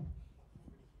words with you all.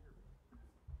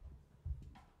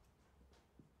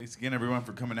 Thanks again, everyone,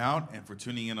 for coming out and for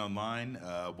tuning in online.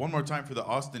 One more time for the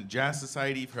Austin Jazz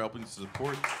Society for helping to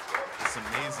support this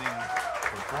amazing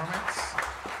performance.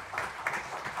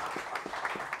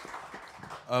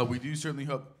 We do certainly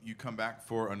hope you come back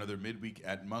for another Midweek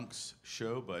at Monk's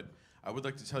show, but I would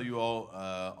like to tell you all,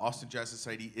 Austin Jazz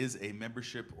Society is a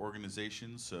membership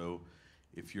organization, so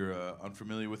if you're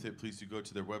unfamiliar with it, please do go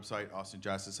to their website,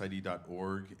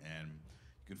 austinjazzsociety.org, and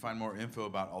you can find more info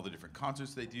about all the different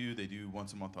concerts they do. They do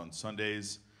once a month on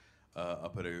Sundays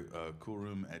up at a cool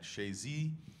room at Chez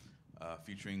Z,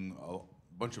 featuring a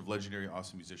bunch of legendary,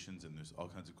 awesome musicians, and there's all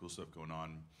kinds of cool stuff going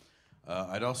on.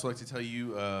 I'd also like to tell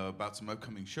you about some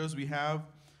upcoming shows we have.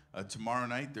 Tomorrow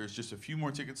night, there's just a few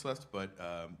more tickets left, but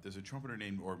there's a trumpeter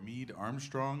named Ormead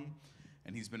Armstrong,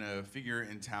 and he's been a figure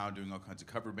in town doing all kinds of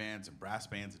cover bands and brass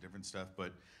bands and different stuff,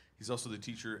 but he's also the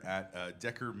teacher at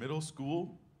Decker Middle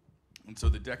School. And so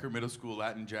the Decker Middle School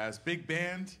Latin Jazz Big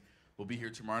Band will be here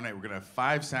tomorrow night. We're going to have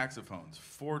 5 saxophones,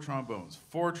 4 trombones,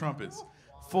 4 trumpets,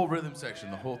 full rhythm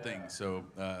section, the whole thing. So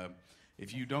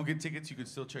if you don't get tickets, you can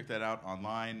still check that out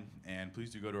online. And please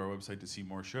do go to our website to see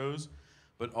more shows.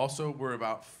 But also, we're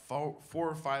about 4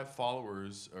 or 5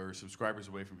 followers or subscribers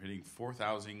away from hitting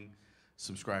 4,000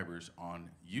 subscribers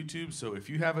on YouTube. So if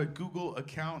you have a Google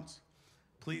account,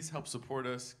 please help support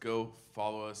us. Go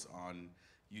follow us on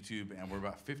YouTube, and we're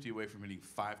about 50 away from hitting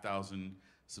 5,000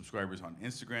 subscribers on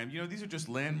Instagram. You know, these are just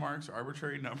landmarks,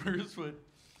 arbitrary numbers, but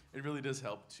it really does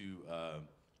help to,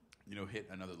 you know, hit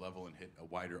another level and hit a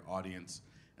wider audience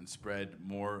and spread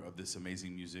more of this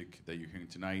amazing music that you're hearing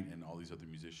tonight and all these other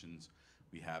musicians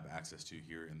we have access to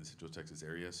here in the Central Texas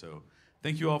area. So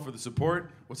thank you all for the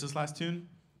support. What's this last tune?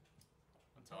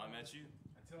 Until I Met You.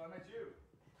 Until I Met You.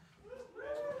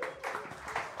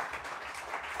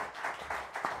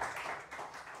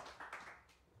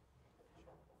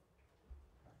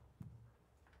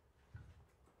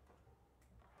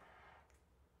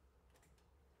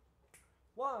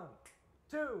 One,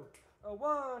 two,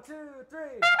 1, 2, 3.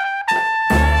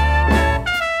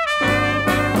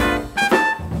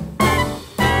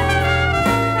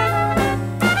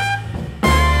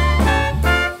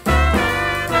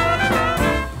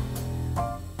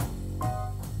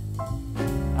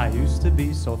 I used to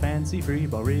be so fancy free,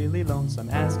 but really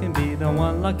lonesome as can be. The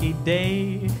one lucky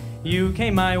day you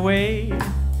came my way,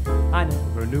 I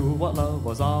never knew what love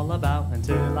was all about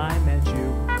until I met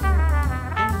you.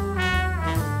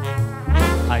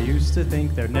 I used to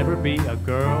think there'd never be a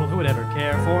girl who would ever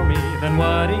care for me. Then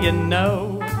what do you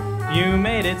know? You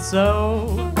made it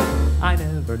so. I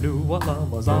never knew what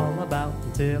love was all about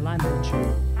until I met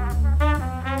you.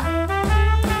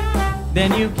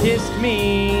 Then you kissed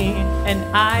me, and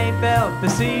I felt the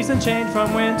season change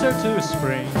from winter to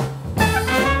spring.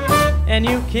 And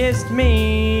you kissed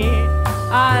me,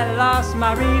 I lost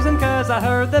my reason 'cause I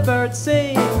heard the birds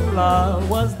sing. Love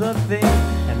was the thing,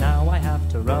 and now I have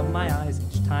to rub my eyes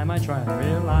each time I try and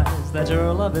realize that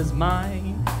your love is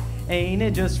mine. Ain't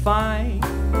it just fine?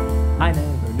 I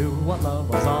never knew what love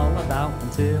was all about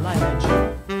until I met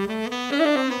you.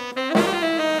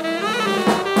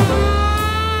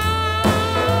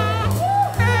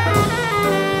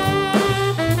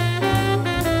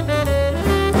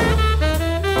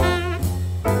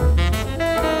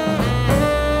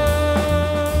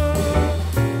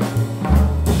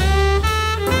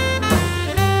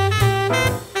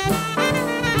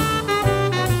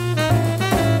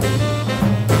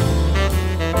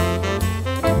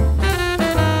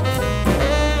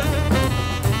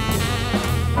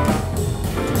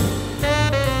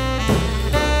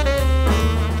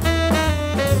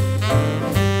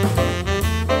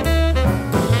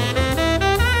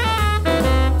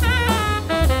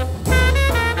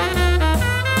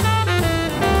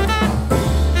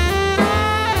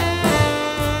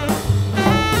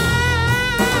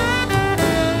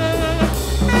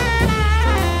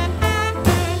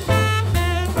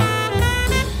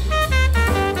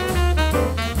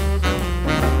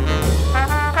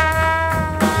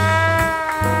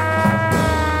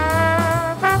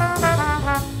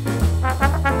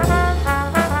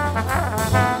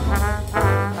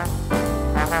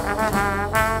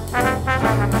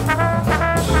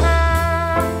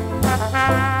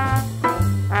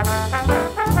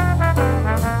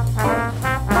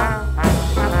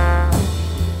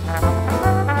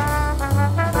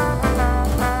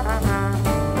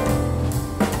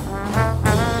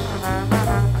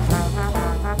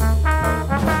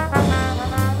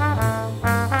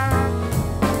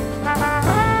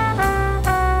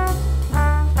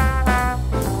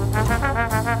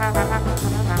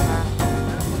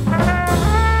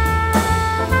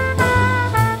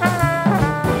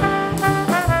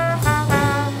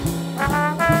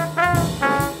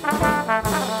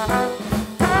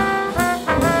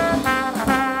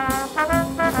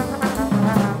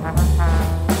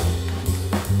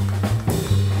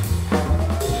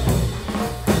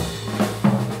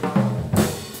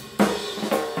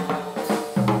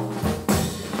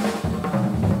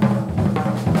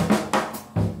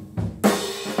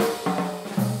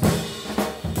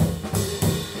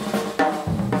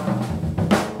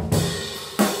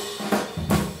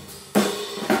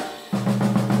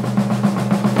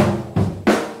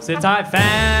 Since I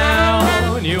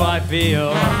found you, I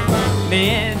feel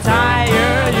the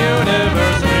entire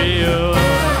universe real.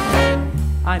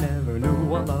 I never knew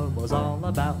what love was all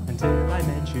about until I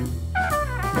met you.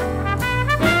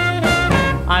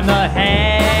 I'm the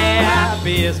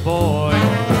happiest boy,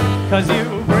 'cause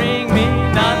you bring me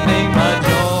nothing but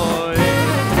joy.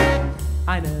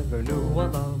 I never knew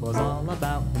what love was all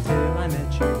about until I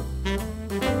met you.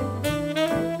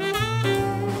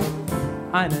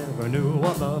 I never knew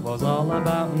what love was all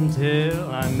about until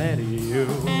I met you.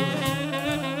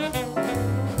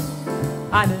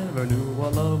 I never knew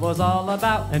what love was all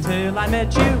about until I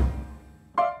met you.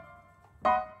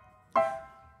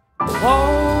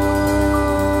 Whoa.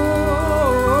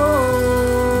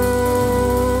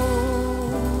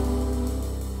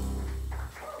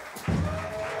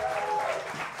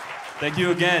 Thank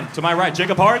you again. To my right,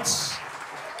 Jakob Hartz,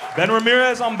 Ben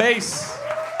Ramirez on bass,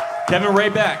 Kevin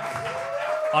Hrabak,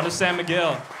 on to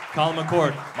SanMiguel, Collin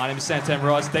McCord. My name is Santana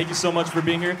Rojas. Thank you so much for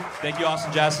being here. Thank you,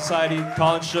 Austin Jazz Society.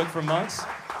 Collin Shook from Monks.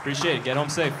 Appreciate it. Get home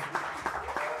safe.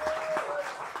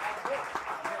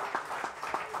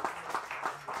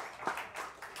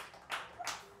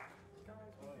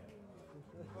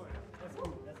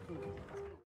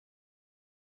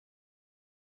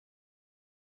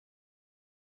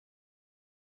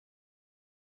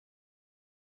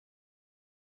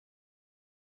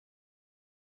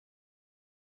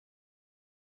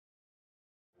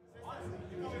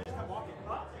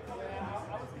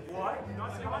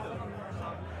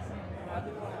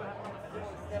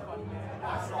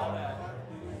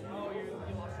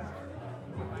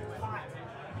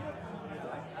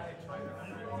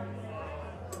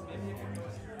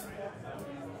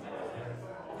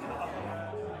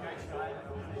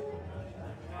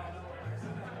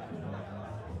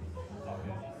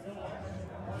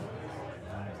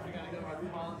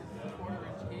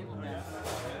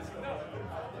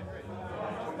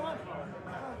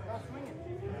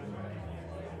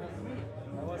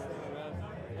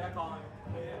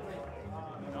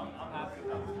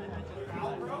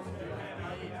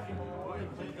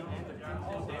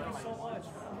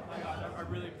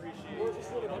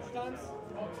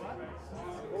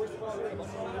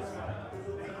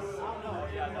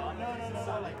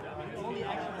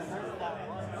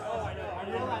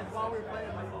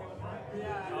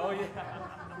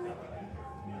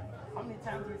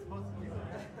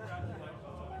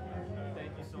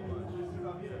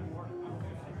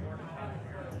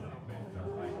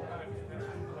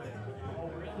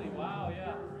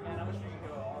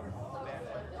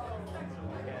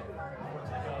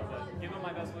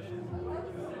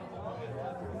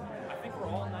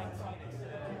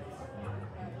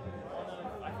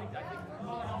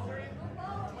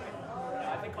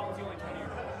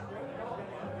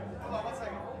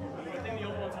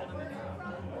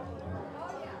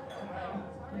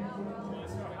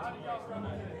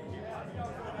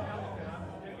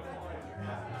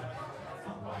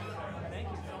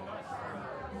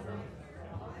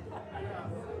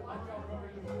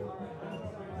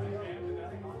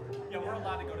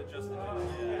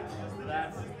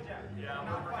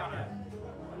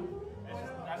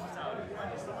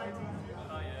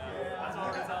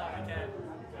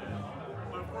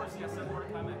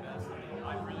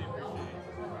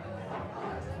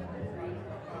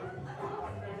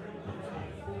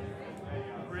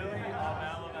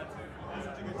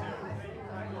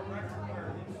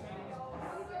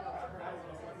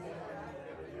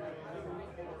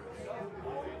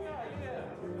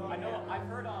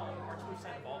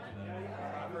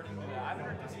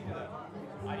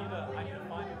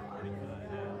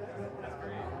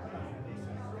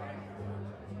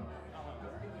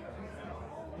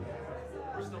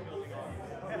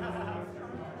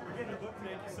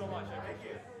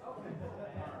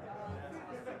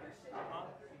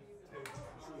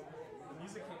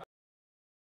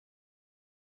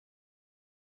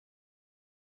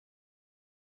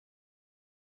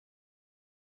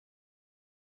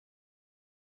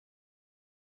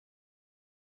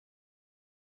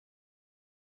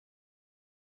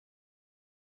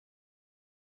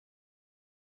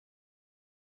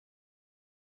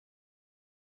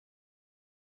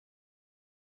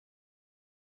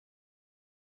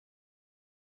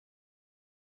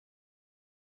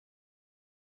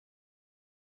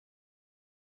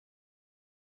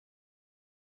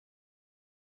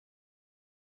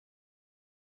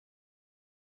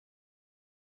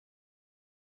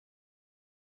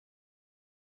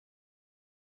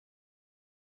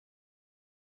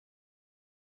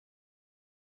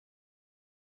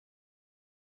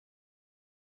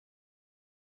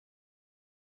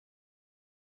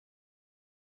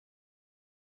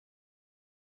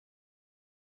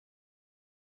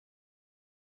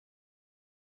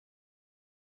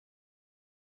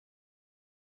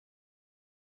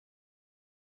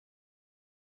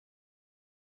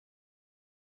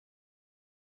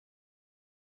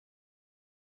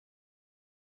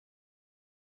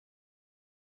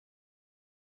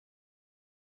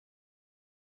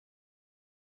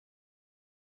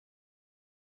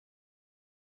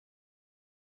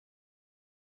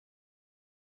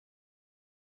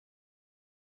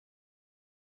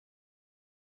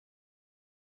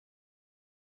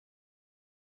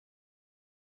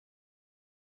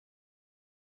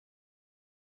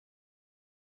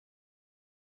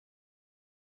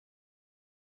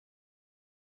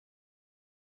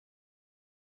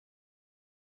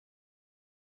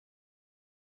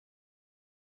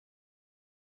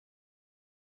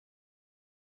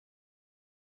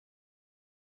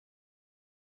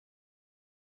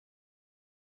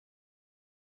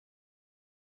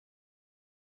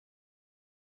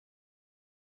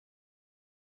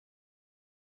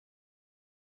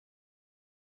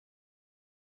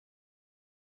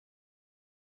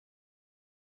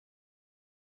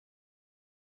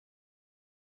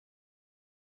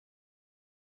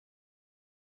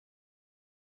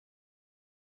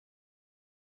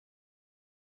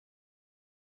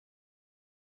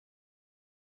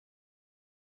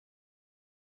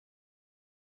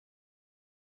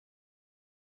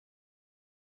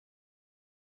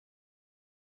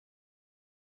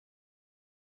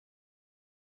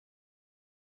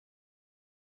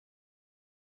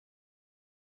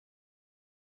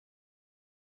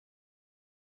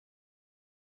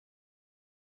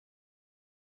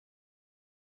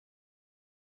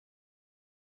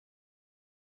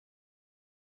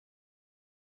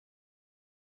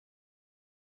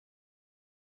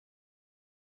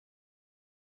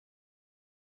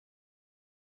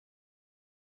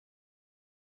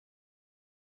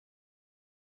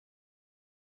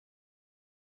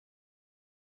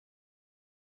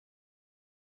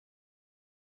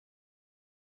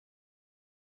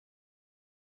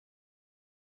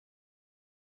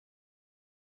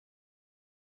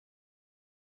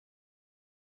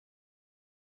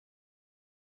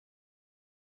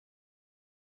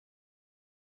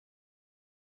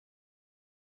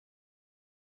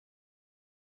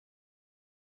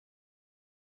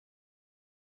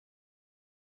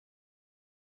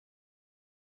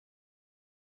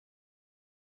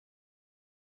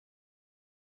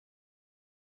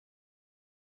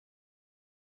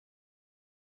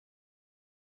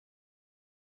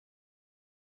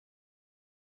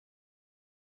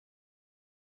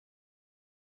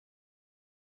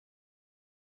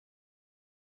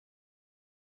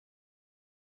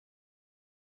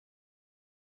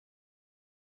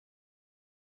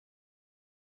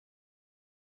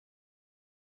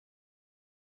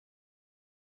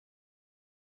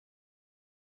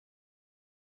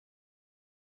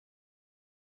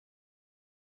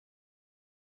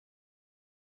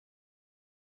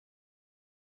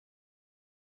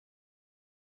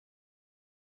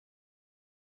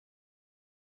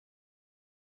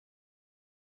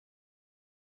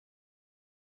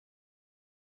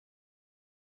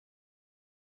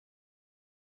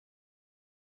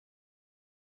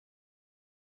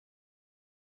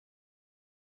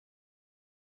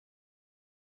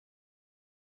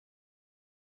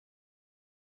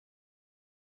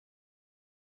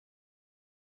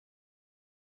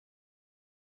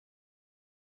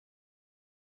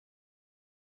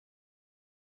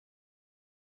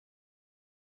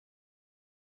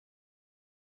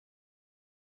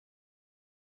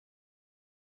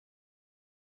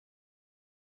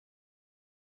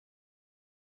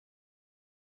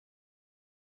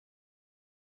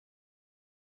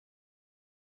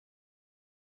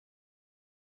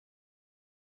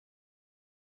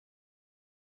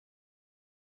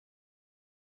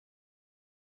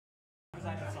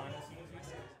 design and sign